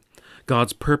plan,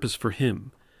 God's purpose for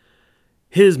him.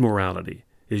 His morality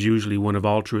is usually one of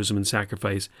altruism and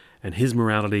sacrifice, and his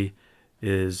morality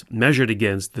is measured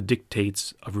against the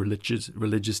dictates of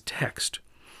religious text.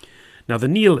 Now, the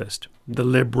nihilist, the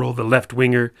liberal, the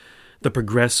left-winger, the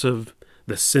progressive,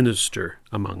 the sinister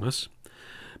among us,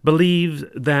 believe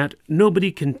that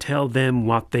nobody can tell them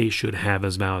what they should have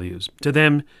as values. To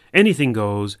them, anything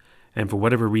goes, and for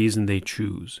whatever reason they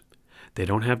choose. They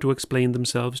don't have to explain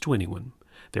themselves to anyone.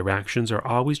 Their actions are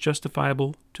always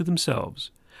justifiable to themselves,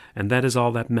 and that is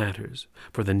all that matters.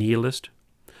 For the nihilist,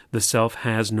 the self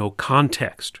has no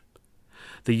context.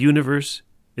 The universe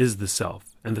is the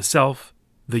self, and the self,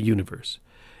 the universe.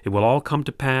 It will all come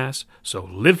to pass, so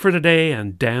live for today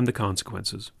and damn the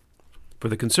consequences. For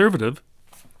the conservative,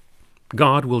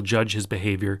 God will judge his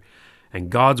behavior,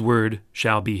 and God's word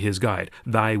shall be his guide.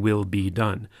 Thy will be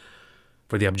done.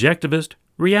 For the objectivist,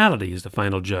 reality is the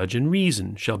final judge, and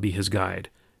reason shall be his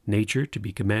guide. Nature, to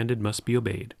be commanded, must be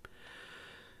obeyed.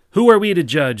 Who are we to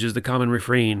judge is the common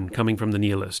refrain coming from the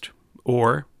nihilist.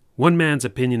 Or, one man's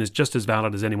opinion is just as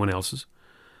valid as anyone else's.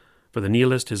 For the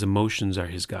nihilist, his emotions are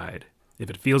his guide. If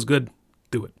it feels good,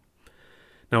 do it.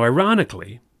 Now,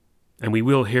 ironically, and we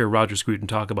will hear Roger Scruton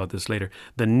talk about this later,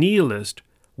 the nihilist,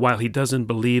 while he doesn't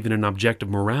believe in an objective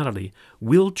morality,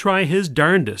 will try his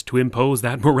darndest to impose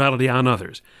that morality on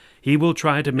others. He will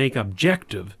try to make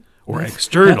objective or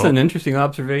external. That's an interesting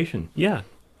observation. Yeah.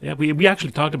 Yeah, we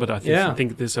actually talked about that. I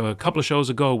think this a couple of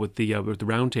shows ago with the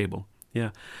round table.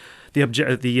 Yeah. The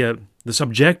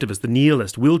subjectivist, the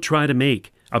nihilist, will try to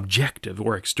make objective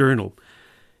or external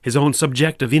his own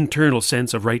subjective internal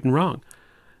sense of right and wrong.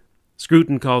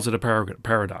 Scruton calls it a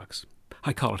paradox.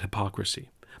 I call it hypocrisy.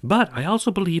 But I also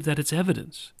believe that it's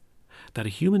evidence that a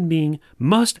human being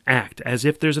must act as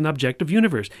if there's an objective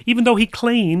universe, even though he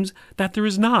claims that there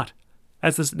is not,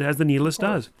 as the nihilist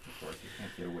does. Of course, you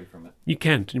can't get away from it. You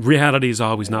can't. Reality is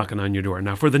always knocking on your door.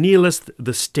 Now, for the nihilist,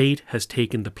 the state has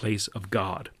taken the place of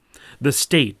God. The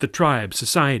state, the tribe,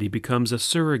 society becomes a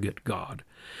surrogate God.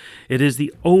 It is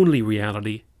the only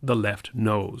reality the left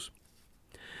knows.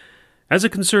 As a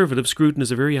conservative, Scruton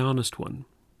is a very honest one.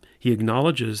 He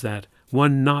acknowledges that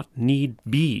one not need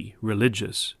be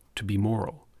religious to be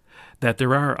moral, that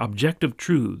there are objective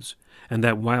truths, and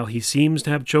that while he seems to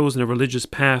have chosen a religious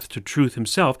path to truth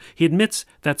himself, he admits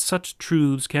that such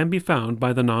truths can be found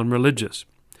by the non-religious.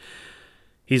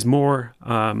 He is more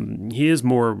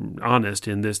honest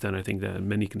in this than I think that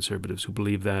many conservatives who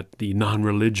believe that the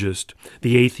non-religious,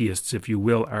 the atheists, if you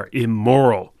will, are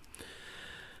immoral.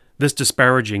 This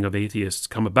disparaging of atheists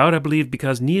come about, I believe,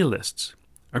 because nihilists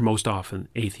are most often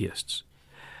atheists.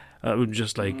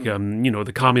 Just like,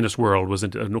 the communist world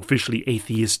wasn't an officially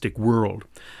atheistic world.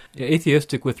 Yeah,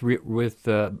 atheistic with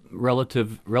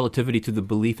relativity to the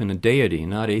belief in a deity,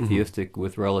 not atheistic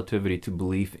with relativity to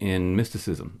belief in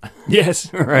mysticism.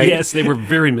 Yes, right? Yes, they were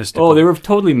very mystical. Oh, they were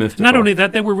totally mystical. Not only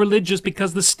that, they were religious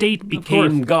because the state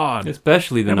became God.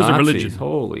 Especially the Nazis. Nazis. Was a religion.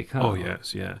 Holy cow. Oh,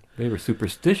 yes, yeah. They were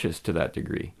superstitious to that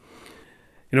degree.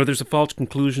 There's a false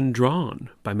conclusion drawn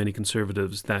by many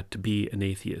conservatives that to be an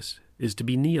atheist is to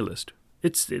be nihilist.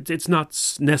 It's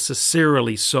not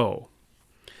necessarily so.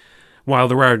 While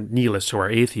there are nihilists who are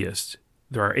atheists,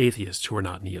 there are atheists who are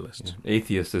not nihilists. Yeah.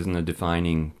 Atheist isn't a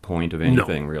defining point of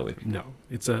anything, really. No,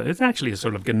 it's actually a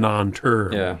sort of a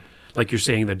non-term. Yeah. Like you're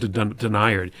saying that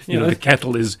denier. The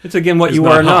kettle is. It's again what you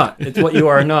are not. It's what you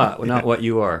are not, not what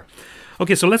you are.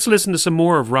 Okay, so let's listen to some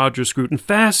more of Roger Scruton.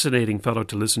 Fascinating fellow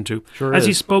to listen to. Sure as is.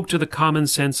 He spoke to the Common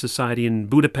Sense Society in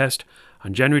Budapest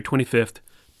on January 25th,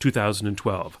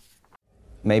 2012.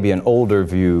 Maybe an older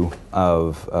view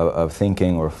of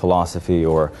thinking or philosophy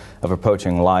or of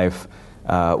approaching life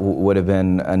would have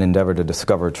been an endeavor to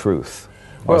discover truth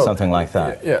or something like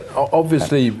that. Yeah,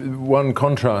 obviously one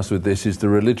contrast with this is the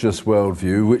religious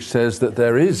worldview, which says that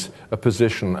there is a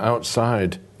position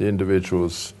outside the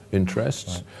individual's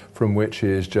interests from which he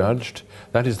is judged.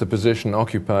 That is the position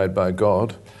occupied by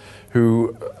God,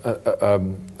 who,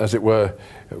 as it were,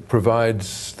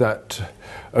 provides that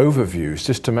overview,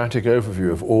 systematic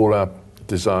overview of all our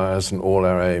desires and all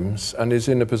our aims, and is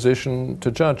in a position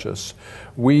to judge us.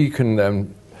 We can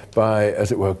then, by,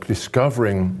 as it were,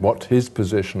 discovering what his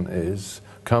position is,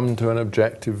 come to an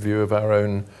objective view of our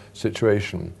own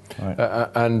situation. Right.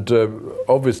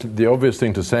 Obviously, the obvious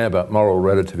thing to say about moral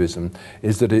relativism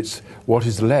is that it's what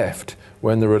is left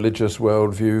when the religious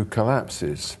worldview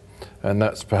collapses. And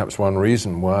that's perhaps one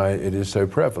reason why it is so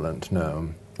prevalent now.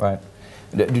 Right.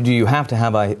 Do you have to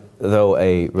have, though,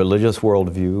 a religious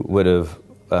worldview?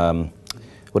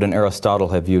 Would an Aristotle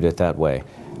have viewed it that way?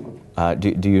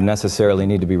 Do you necessarily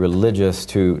need to be religious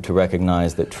to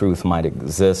recognize that truth might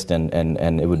exist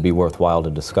and it would be worthwhile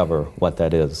to discover what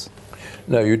that is?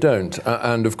 No, you don't.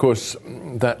 And of course,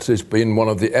 that has been one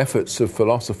of the efforts of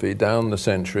philosophy down the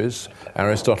centuries.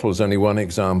 Aristotle is only one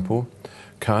example.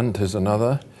 Kant is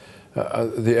another.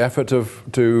 The effort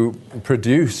to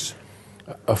produce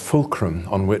a fulcrum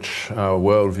on which our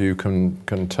worldview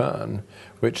can turn,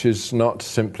 which is not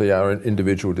simply our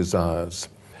individual desires.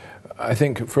 I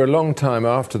think for a long time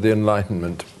after the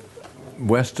Enlightenment,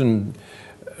 Western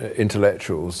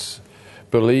intellectuals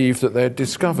believed that they had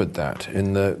discovered that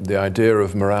in the idea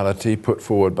of morality put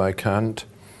forward by Kant,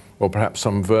 or perhaps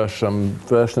some version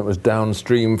that was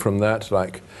downstream from that,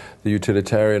 like the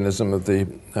utilitarianism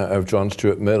of John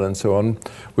Stuart Mill and so on,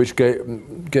 which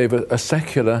gave a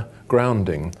secular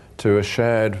grounding to a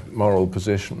shared moral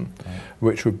position,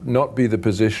 which would not be the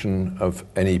position of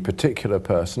any particular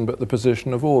person, but the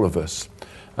position of all of us.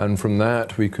 And from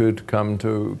that we could come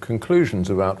to conclusions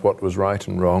about what was right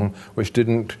and wrong, which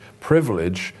didn't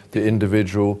privilege the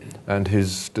individual and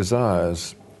his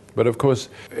desires. But of course,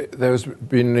 there's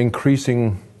been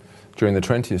during the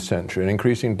 20th century, an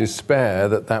increasing despair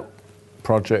that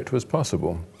project was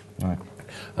possible. Right.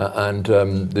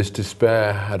 This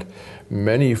despair had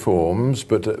many forms,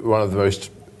 but one of the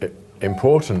most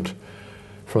important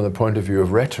from the point of view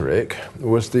of rhetoric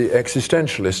was the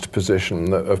existentialist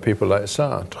position of people like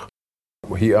Sartre.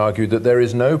 He argued that there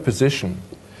is no position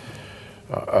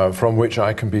from which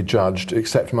I can be judged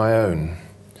except my own.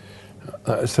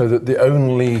 So that the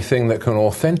only thing that can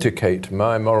authenticate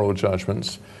my moral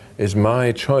judgments is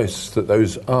my choice that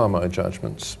those are my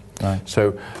judgments. Right.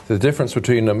 So the difference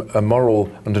between a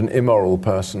moral and an immoral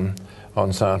person on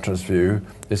Sartre's view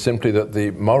is simply that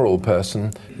the moral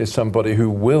person is somebody who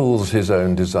wills his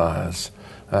own desires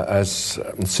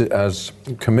as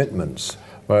commitments,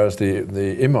 whereas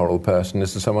the immoral person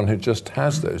is someone who just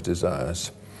has those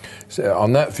desires. So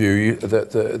on that view,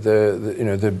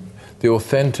 the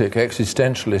authentic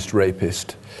existentialist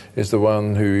rapist is the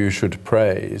one who you should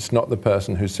praise, not the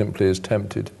person who simply is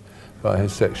tempted by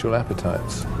his sexual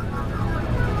appetites.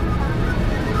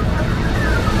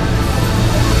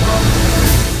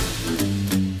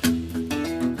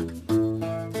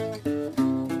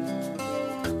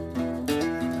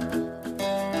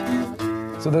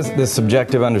 So So this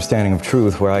subjective understanding of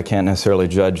truth, where I can't necessarily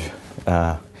judge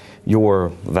your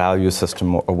value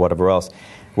system or whatever else,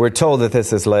 we're told that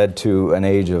this has led to an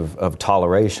age of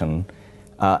toleration,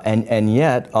 and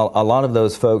yet a lot of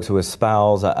those folks who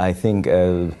espouse, I think,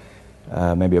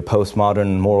 maybe a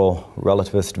postmodern moral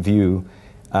relativist view,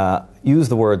 use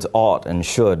the words ought and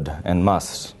should and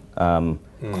must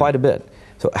quite a bit.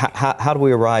 So how do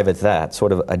we arrive at that,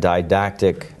 sort of a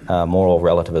didactic moral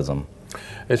relativism?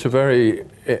 It's a very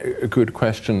good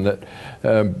question. That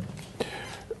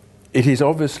it is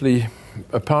obviously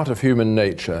a part of human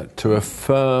nature to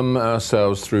affirm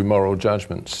ourselves through moral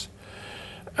judgments.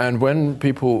 And when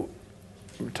people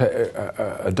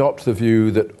adopt the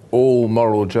view that all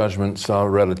moral judgments are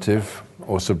relative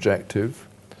or subjective,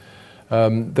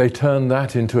 they turn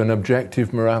that into an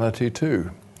objective morality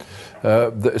too.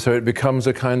 So it becomes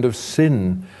a kind of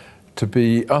sin to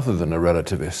be other than a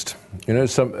relativist. You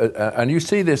know, and you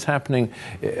see this happening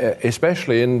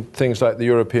especially in things like the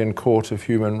European Court of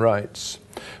Human Rights,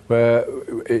 where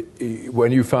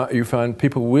when you find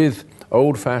people with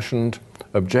old-fashioned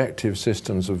objective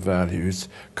systems of values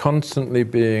constantly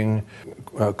being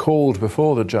called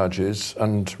before the judges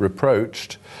and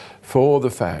reproached for the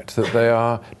fact that they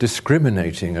are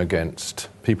discriminating against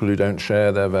people who don't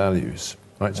share their values.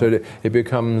 Right? So it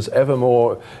becomes ever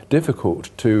more difficult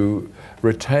to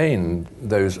retain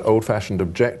those old-fashioned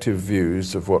objective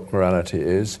views of what morality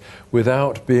is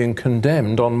without being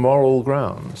condemned on moral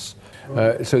grounds.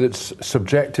 So that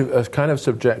subjective, a kind of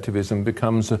subjectivism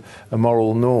becomes a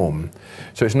moral norm.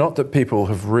 So it's not that people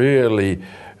have really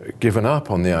given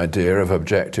up on the idea of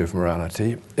objective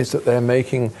morality, it's that they're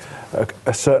making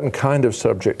a certain kind of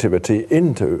subjectivity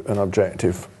into an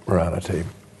objective morality.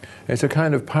 It's a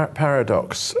kind of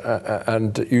paradox,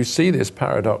 and you see this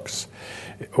paradox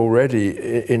already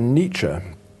in Nietzsche,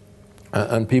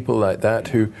 and people like that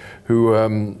who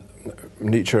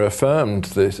Nietzsche affirmed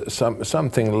this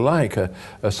something like a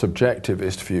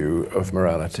subjectivist view of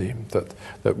morality,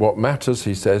 that what matters,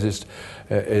 he says,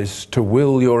 is to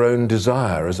will your own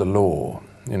desire as a law.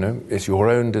 You know, it's your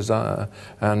own desire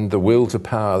and the will to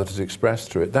power that is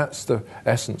expressed through it. That's the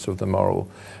essence of the moral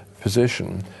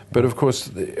position. But of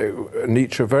course,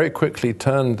 Nietzsche very quickly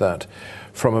turned that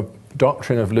from a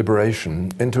doctrine of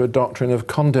liberation into a doctrine of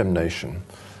condemnation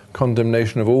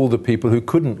of all the people who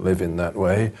couldn't live in that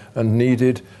way and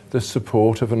needed the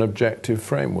support of an objective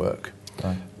framework.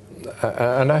 Right.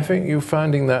 And I think you're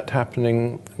finding that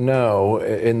happening now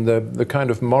in the kind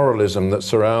of moralism that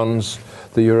surrounds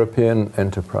the European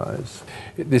enterprise.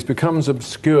 This becomes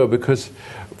obscure because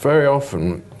very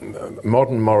often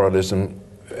modern moralism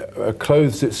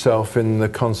clothes itself in the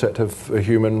concept of a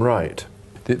human right.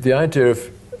 The idea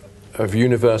of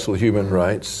universal human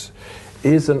rights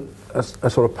is a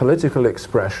sort of political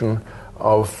expression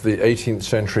of the 18th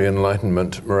century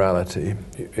Enlightenment morality.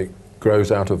 It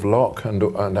grows out of Locke and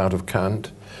out of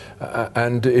Kant,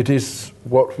 and it is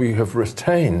what we have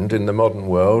retained in the modern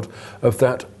world of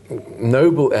that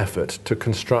noble effort to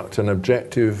construct an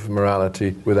objective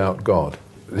morality without God.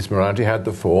 This morality had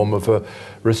the form of a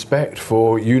respect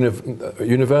for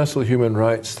universal human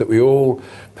rights that we all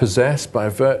possess by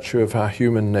virtue of our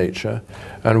human nature,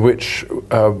 and which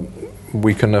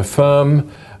we can affirm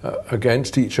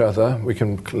against each other, we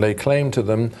can lay claim to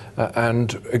them,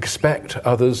 and expect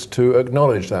others to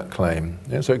acknowledge that claim.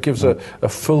 Yeah, so it gives a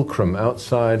fulcrum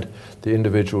outside the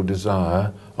individual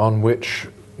desire on which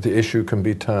the issue can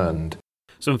be turned.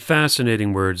 Some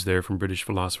fascinating words there from British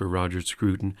philosopher Roger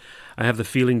Scruton. I have the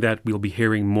feeling that we'll be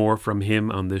hearing more from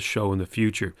him on this show in the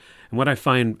future. And what I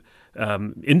find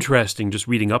interesting just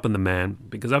reading up on the man,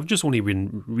 because I've just only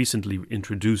been recently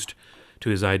introduced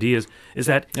to his ideas, is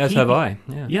that as have I.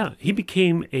 Yeah, he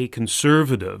became a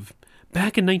conservative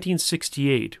back in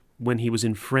 1968 when he was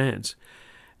in France,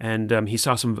 and he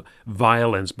saw some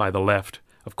violence by the left.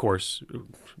 Of course,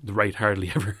 the right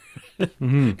hardly ever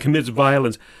commits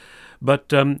violence.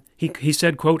 But he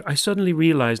said, quote, "I suddenly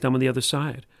realized I'm on the other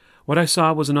side. What I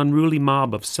saw was an unruly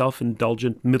mob of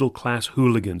self-indulgent middle-class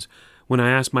hooligans. When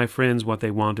I asked my friends what they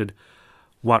wanted,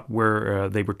 what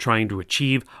they were trying to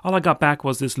achieve, all I got back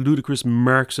was this ludicrous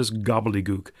Marxist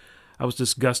gobbledygook. I was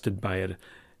disgusted by it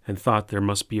and thought there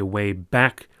must be a way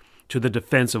back to the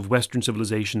defense of Western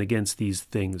civilization against these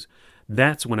things.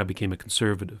 That's when I became a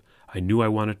conservative. I knew I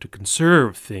wanted to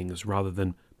conserve things rather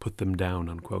than put them down,"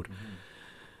 unquote. Mm-hmm.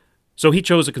 So he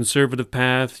chose a conservative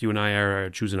path. You and I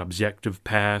choose an objective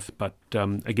path. But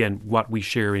again, what we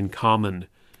share in common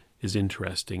is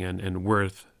interesting and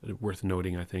worth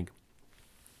noting, I think.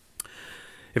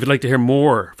 If you'd like to hear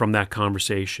more from that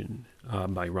conversation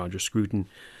by Roger Scruton,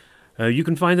 You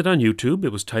can find it on YouTube.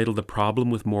 It was titled The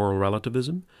Problem with Moral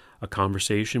Relativism, a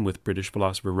conversation with British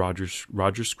philosopher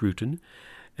Roger Scruton,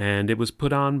 and it was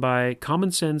put on by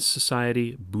Common Sense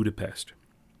Society Budapest.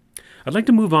 I'd like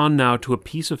to move on now to a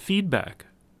piece of feedback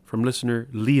from listener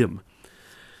Liam.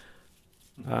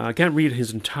 I can't read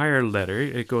his entire letter.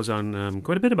 It goes on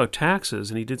quite a bit about taxes,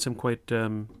 and he did some quite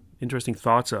interesting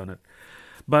thoughts on it.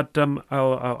 But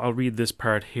I'll read this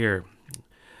part here.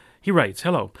 He writes,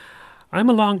 "Hello. I'm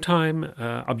a long-time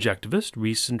objectivist,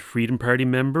 recent Freedom Party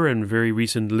member, and very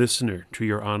recent listener to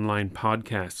your online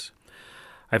podcasts.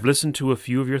 I've listened to a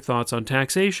few of your thoughts on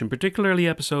taxation, particularly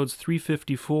episodes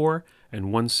 354 and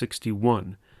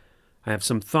 161. I have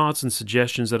some thoughts and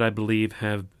suggestions that I believe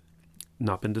have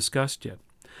not been discussed yet.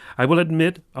 I will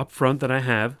admit up front that I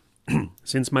have,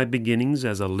 since my beginnings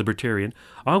as a libertarian,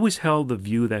 always held the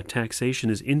view that taxation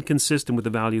is inconsistent with the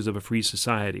values of a free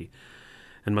society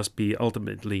and must be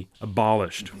ultimately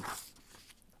abolished.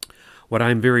 What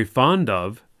I'm very fond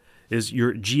of is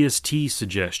your GST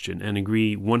suggestion and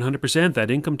agree 100% that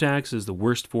income tax is the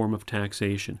worst form of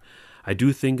taxation. I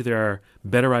do think there are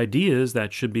better ideas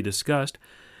that should be discussed,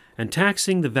 and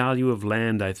taxing the value of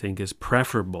land, I think, is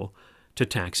preferable to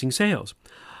taxing sales.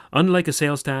 Unlike a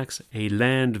sales tax, a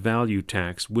land value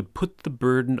tax would put the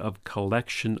burden of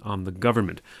collection on the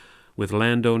government, with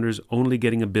landowners only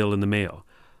getting a bill in the mail.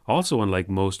 Also, unlike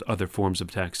most other forms of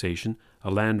taxation,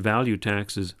 a land value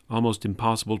tax is almost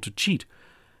impossible to cheat,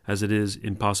 as it is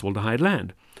impossible to hide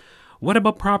land. What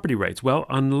about property rights? Well,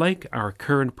 unlike our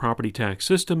current property tax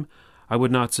system, I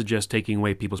would not suggest taking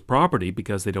away people's property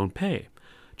because they don't pay.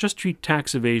 Just treat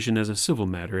tax evasion as a civil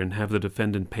matter and have the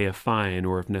defendant pay a fine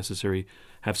or, if necessary,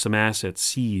 have some assets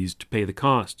seized to pay the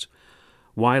costs.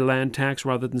 Why land tax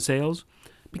rather than sales?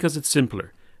 Because it's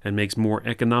simpler and makes more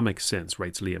economic sense,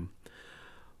 writes Liam.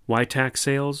 Why tax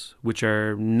sales, which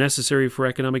are necessary for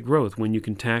economic growth, when you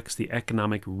can tax the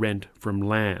economic rent from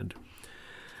land?"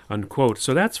 Unquote.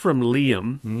 So that's from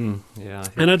Liam. Yeah.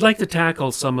 And I'd like to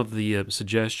tackle some of the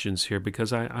suggestions here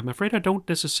because I'm afraid I don't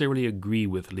necessarily agree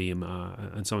with Liam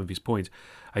on some of his points.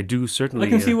 I do certainly... I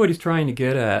can see what he's trying to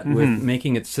get at with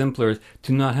making it simpler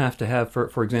to not have to have,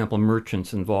 for example,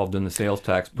 merchants involved in the sales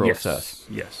tax process.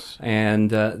 Yes. And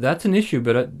that's an issue,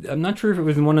 but I'm not sure if it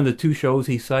was in one of the two shows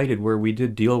he cited where we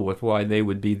did deal with why they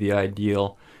would be the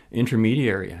ideal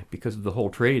intermediary because of the whole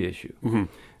trade issue.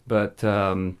 But...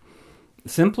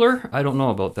 simpler? I don't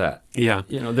know about that. Yeah.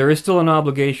 You know, there is still an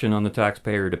obligation on the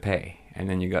taxpayer to pay. And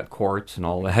then you got courts and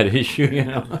all that issue, you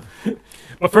know.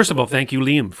 Well, first of all, thank you,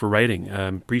 Liam, for writing.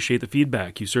 Appreciate the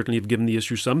feedback. You certainly have given the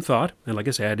issue some thought. And like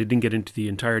I said, I didn't get into the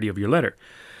entirety of your letter.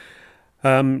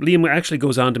 Liam actually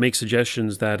goes on to make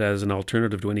suggestions that as an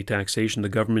alternative to any taxation, the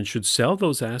government should sell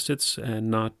those assets and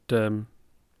not...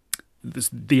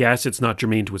 the assets not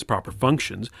germane to its proper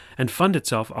functions, and fund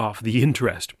itself off the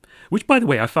interest. Which, by the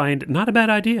way, I find not a bad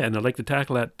idea, and I'd like to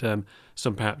tackle that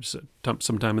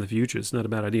sometime in the future. It's not a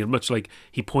bad idea, much like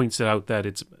he points out that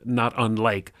it's not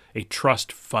unlike a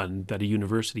trust fund that a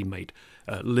university might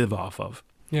live off of.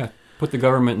 Yeah, put the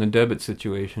government in a debit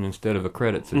situation instead of a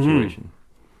credit situation.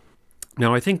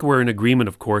 Now, I think we're in agreement,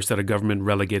 of course, that a government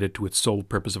relegated to its sole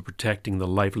purpose of protecting the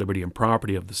life, liberty, and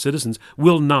property of the citizens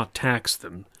will not tax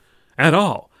them at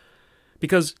all.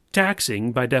 Because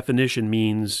taxing, by definition,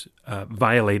 means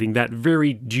violating that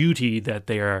very duty that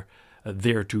they are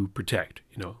there to protect,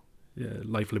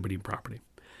 life, liberty, and property.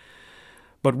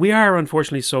 But we are,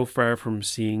 unfortunately, so far from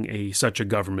seeing such a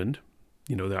government,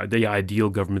 the ideal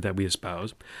government that we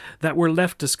espouse, that we're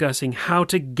left discussing how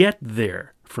to get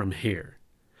there from here.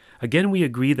 Again, we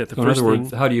agree that the first thing... In other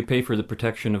words, how do you pay for the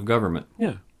protection of government?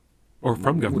 Yeah. Or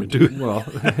from government, too. Well,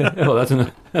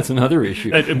 that's another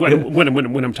issue.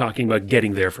 When I'm talking about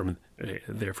getting there from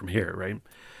here, right?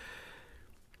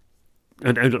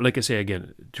 And like I say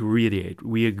again, to reiterate,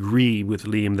 we agree with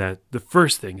Liam that the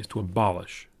first thing is to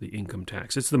abolish the income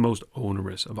tax. It's the most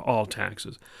onerous of all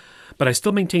taxes. But I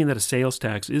still maintain that a sales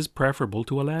tax is preferable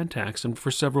to a land tax, and for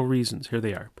several reasons. Here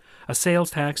they are. A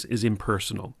sales tax is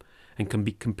impersonal and can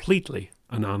be completely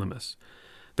anonymous.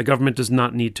 The government does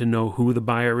not need to know who the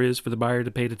buyer is for the buyer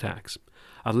to pay the tax.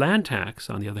 A land tax,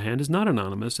 on the other hand, is not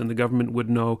anonymous, and the government would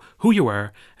know who you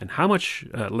are and how much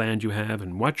land you have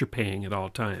and what you're paying at all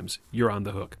times. You're on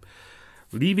the hook.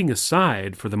 Leaving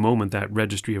aside for the moment that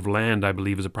registry of land, I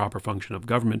believe, is a proper function of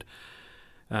government.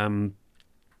 In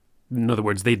other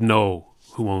words, they'd know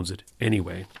who owns it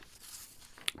anyway.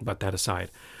 But that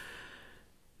aside.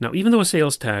 Now, even though a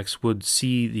sales tax would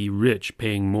see the rich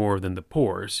paying more than the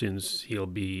poor, since he'll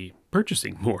be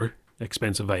purchasing more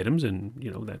expensive items, and,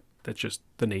 that's just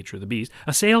the nature of the beast,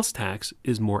 a sales tax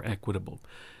is more equitable,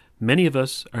 Many of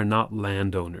us are not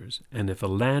landowners, and if a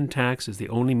land tax is the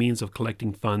only means of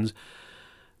collecting funds,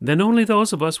 then only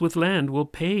those of us with land will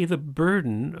pay the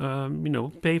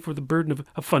burden, pay for the burden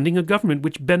of funding a government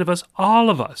which benefits all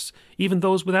of us, even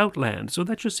those without land. So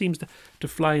that just seems to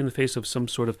fly in the face of some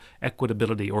sort of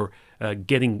equitability or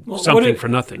getting something for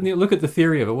nothing. Look at the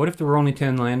theory of it. What if there were only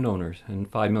 10 landowners and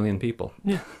 5 million people?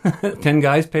 Yeah. 10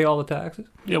 guys pay all the taxes?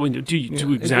 Yeah,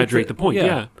 to exaggerate the point,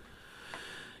 yeah.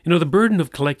 The burden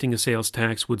of collecting a sales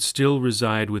tax would still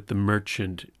reside with the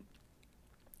merchant,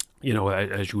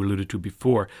 as you alluded to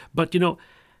before. But,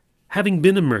 having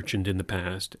been a merchant in the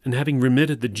past and having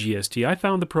remitted the GST, I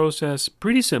found the process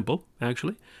pretty simple,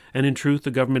 actually. And in truth,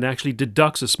 the government actually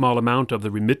deducts a small amount of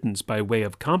the remittance by way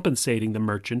of compensating the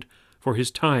merchant for his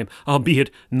time,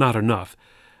 albeit not enough.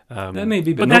 That may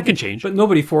be, but that can change. But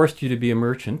nobody forced you to be a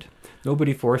merchant.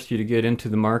 Nobody forced you to get into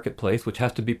the marketplace, which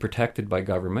has to be protected by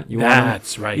government.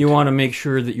 That's right. You want to make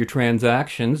sure that your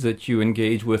transactions that you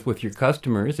engage with your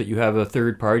customers, that you have a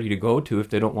third party to go to if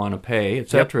they don't want to pay, et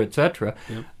cetera, et cetera.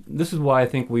 Yep. This is why I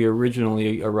think we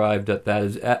originally arrived at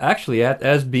that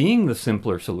as being the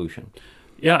simpler solution.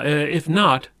 Yeah, if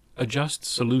not, a just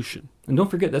solution. And don't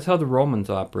forget, that's how the Romans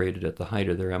operated at the height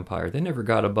of their empire. They never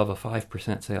got above a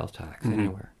 5% sales tax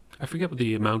anywhere. I forget what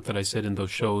the amount that I said in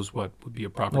those shows, what would be a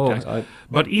proper tax.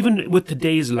 But even with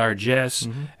today's largesse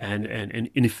and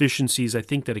inefficiencies, I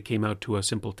think that it came out to a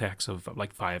simple tax of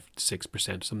like 5 to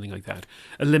 6%, something like that.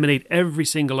 Eliminate every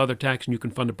single other tax and you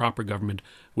can fund a proper government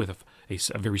with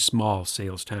a very small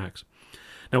sales tax.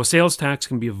 Now, a sales tax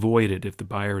can be avoided if the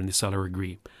buyer and the seller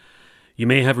agree. You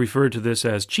may have referred to this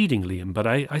as cheating, Liam, but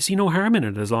I see no harm in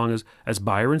it as long as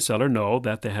buyer and seller know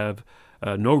that they have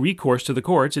no recourse to the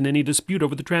courts in any dispute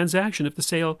over the transaction if the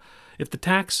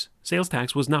sales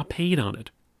tax was not paid on it.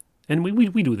 And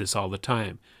we do this all the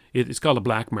time. It's called a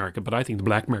black market, but I think the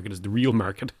black market is the real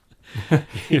market.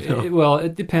 Well,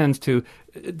 it depends too.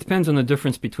 It depends on the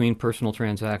difference between personal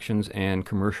transactions and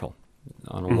commercial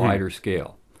on a wider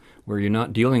scale, where you're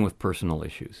not dealing with personal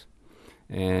issues.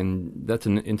 And that's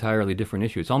an entirely different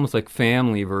issue. It's almost like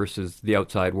family versus the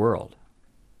outside world.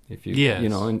 If you,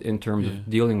 in terms of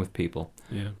dealing with people.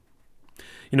 Yeah.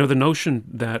 The notion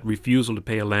that refusal to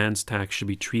pay a lands tax should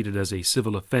be treated as a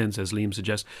civil offense, as Liam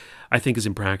suggests, I think is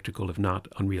impractical, if not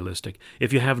unrealistic.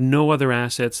 If you have no other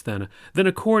assets, then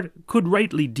a court could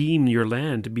rightly deem your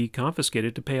land to be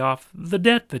confiscated to pay off the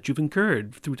debt that you've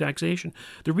incurred through taxation.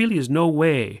 There really is no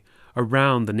way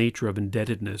around the nature of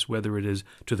indebtedness, whether it is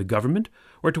to the government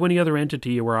or to any other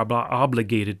entity you are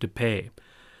obligated to pay.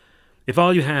 If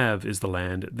all you have is the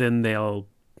land, then they'll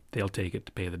take it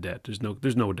to pay the debt.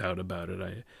 There's no doubt about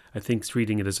it. I think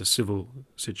treating it as a civil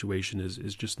situation is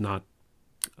just not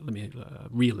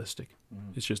realistic.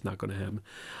 It's just not going to happen.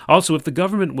 Also, if the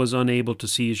government was unable to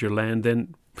seize your land,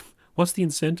 then what's the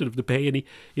incentive to pay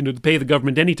the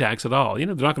government any tax at all? They're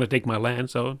not going to take my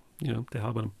land, so to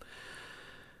hell with them.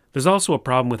 There's also a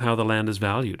problem with how the land is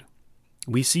valued.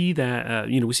 We see that,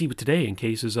 we see today in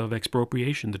cases of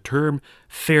expropriation, the term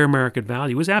fair market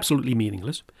value is absolutely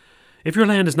meaningless. If your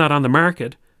land is not on the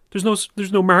market,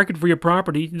 there's no market for your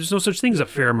property. There's no such thing as a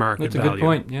fair market value. That's a good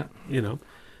point, yeah.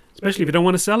 Especially if you don't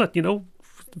want to sell it,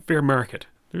 fair market.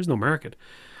 There's no market.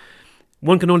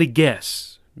 One can only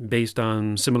guess based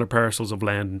on similar parcels of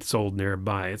land sold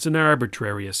nearby. It's an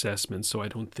arbitrary assessment, so I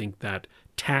don't think that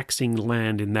taxing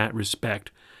land in that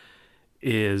respect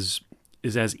is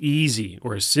as easy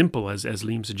or as simple as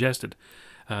Liam suggested.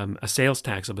 A sales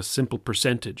tax of a simple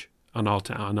percentage on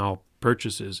all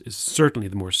purchases is certainly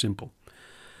the more simple.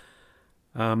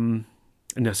 And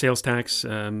a sales tax,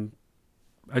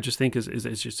 I just think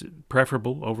is just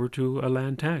preferable over to a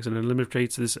land tax, and it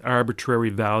eliminates this arbitrary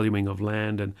valuing of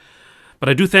land. But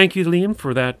I do thank you, Liam,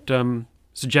 for that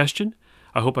suggestion.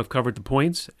 I hope I've covered the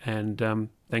points, and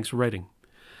thanks for writing.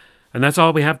 And that's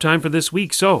all we have time for this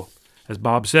week. So, as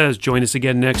Bob says, join us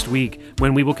again next week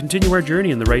when we will continue our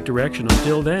journey in the right direction.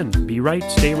 Until then, be right,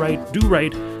 stay right, do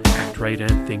right, act right,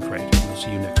 and think right. We'll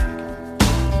see you next week.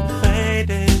 Fade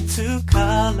into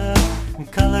color and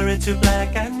color into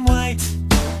black and white.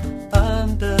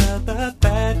 Under the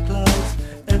bedclothes,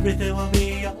 everything will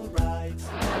be alright.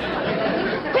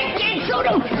 Quick, kid, shoot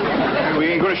him! We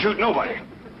ain't gonna shoot nobody.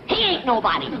 He ain't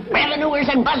nobody. Revenuers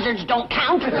and buzzards don't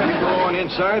count. You go on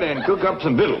inside and cook up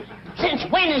some victuals. Since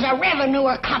when is a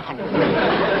revenuer cuffing?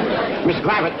 Mr.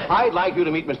 Clampett, I'd like you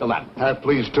to meet Mr. Ladd.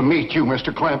 Pleased to meet you,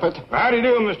 Mr. Clampett. How do you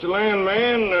do, Mr.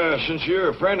 Landman? Since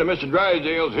you're a friend of Mr.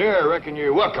 Drysdale's here, I reckon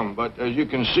you're welcome. But as you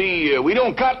can see, we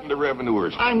don't cotton to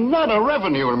revenuers. I'm not a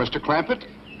revenuer, Mr. Clampett.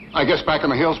 I guess back in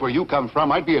the hills where you come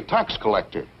from, I'd be a tax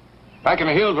collector. Back in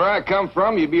the hills where I come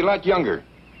from, you'd be a lot younger.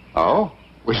 Oh?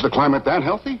 Was the climate that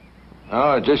healthy?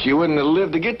 Oh, just you wouldn't have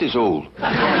lived to get this old.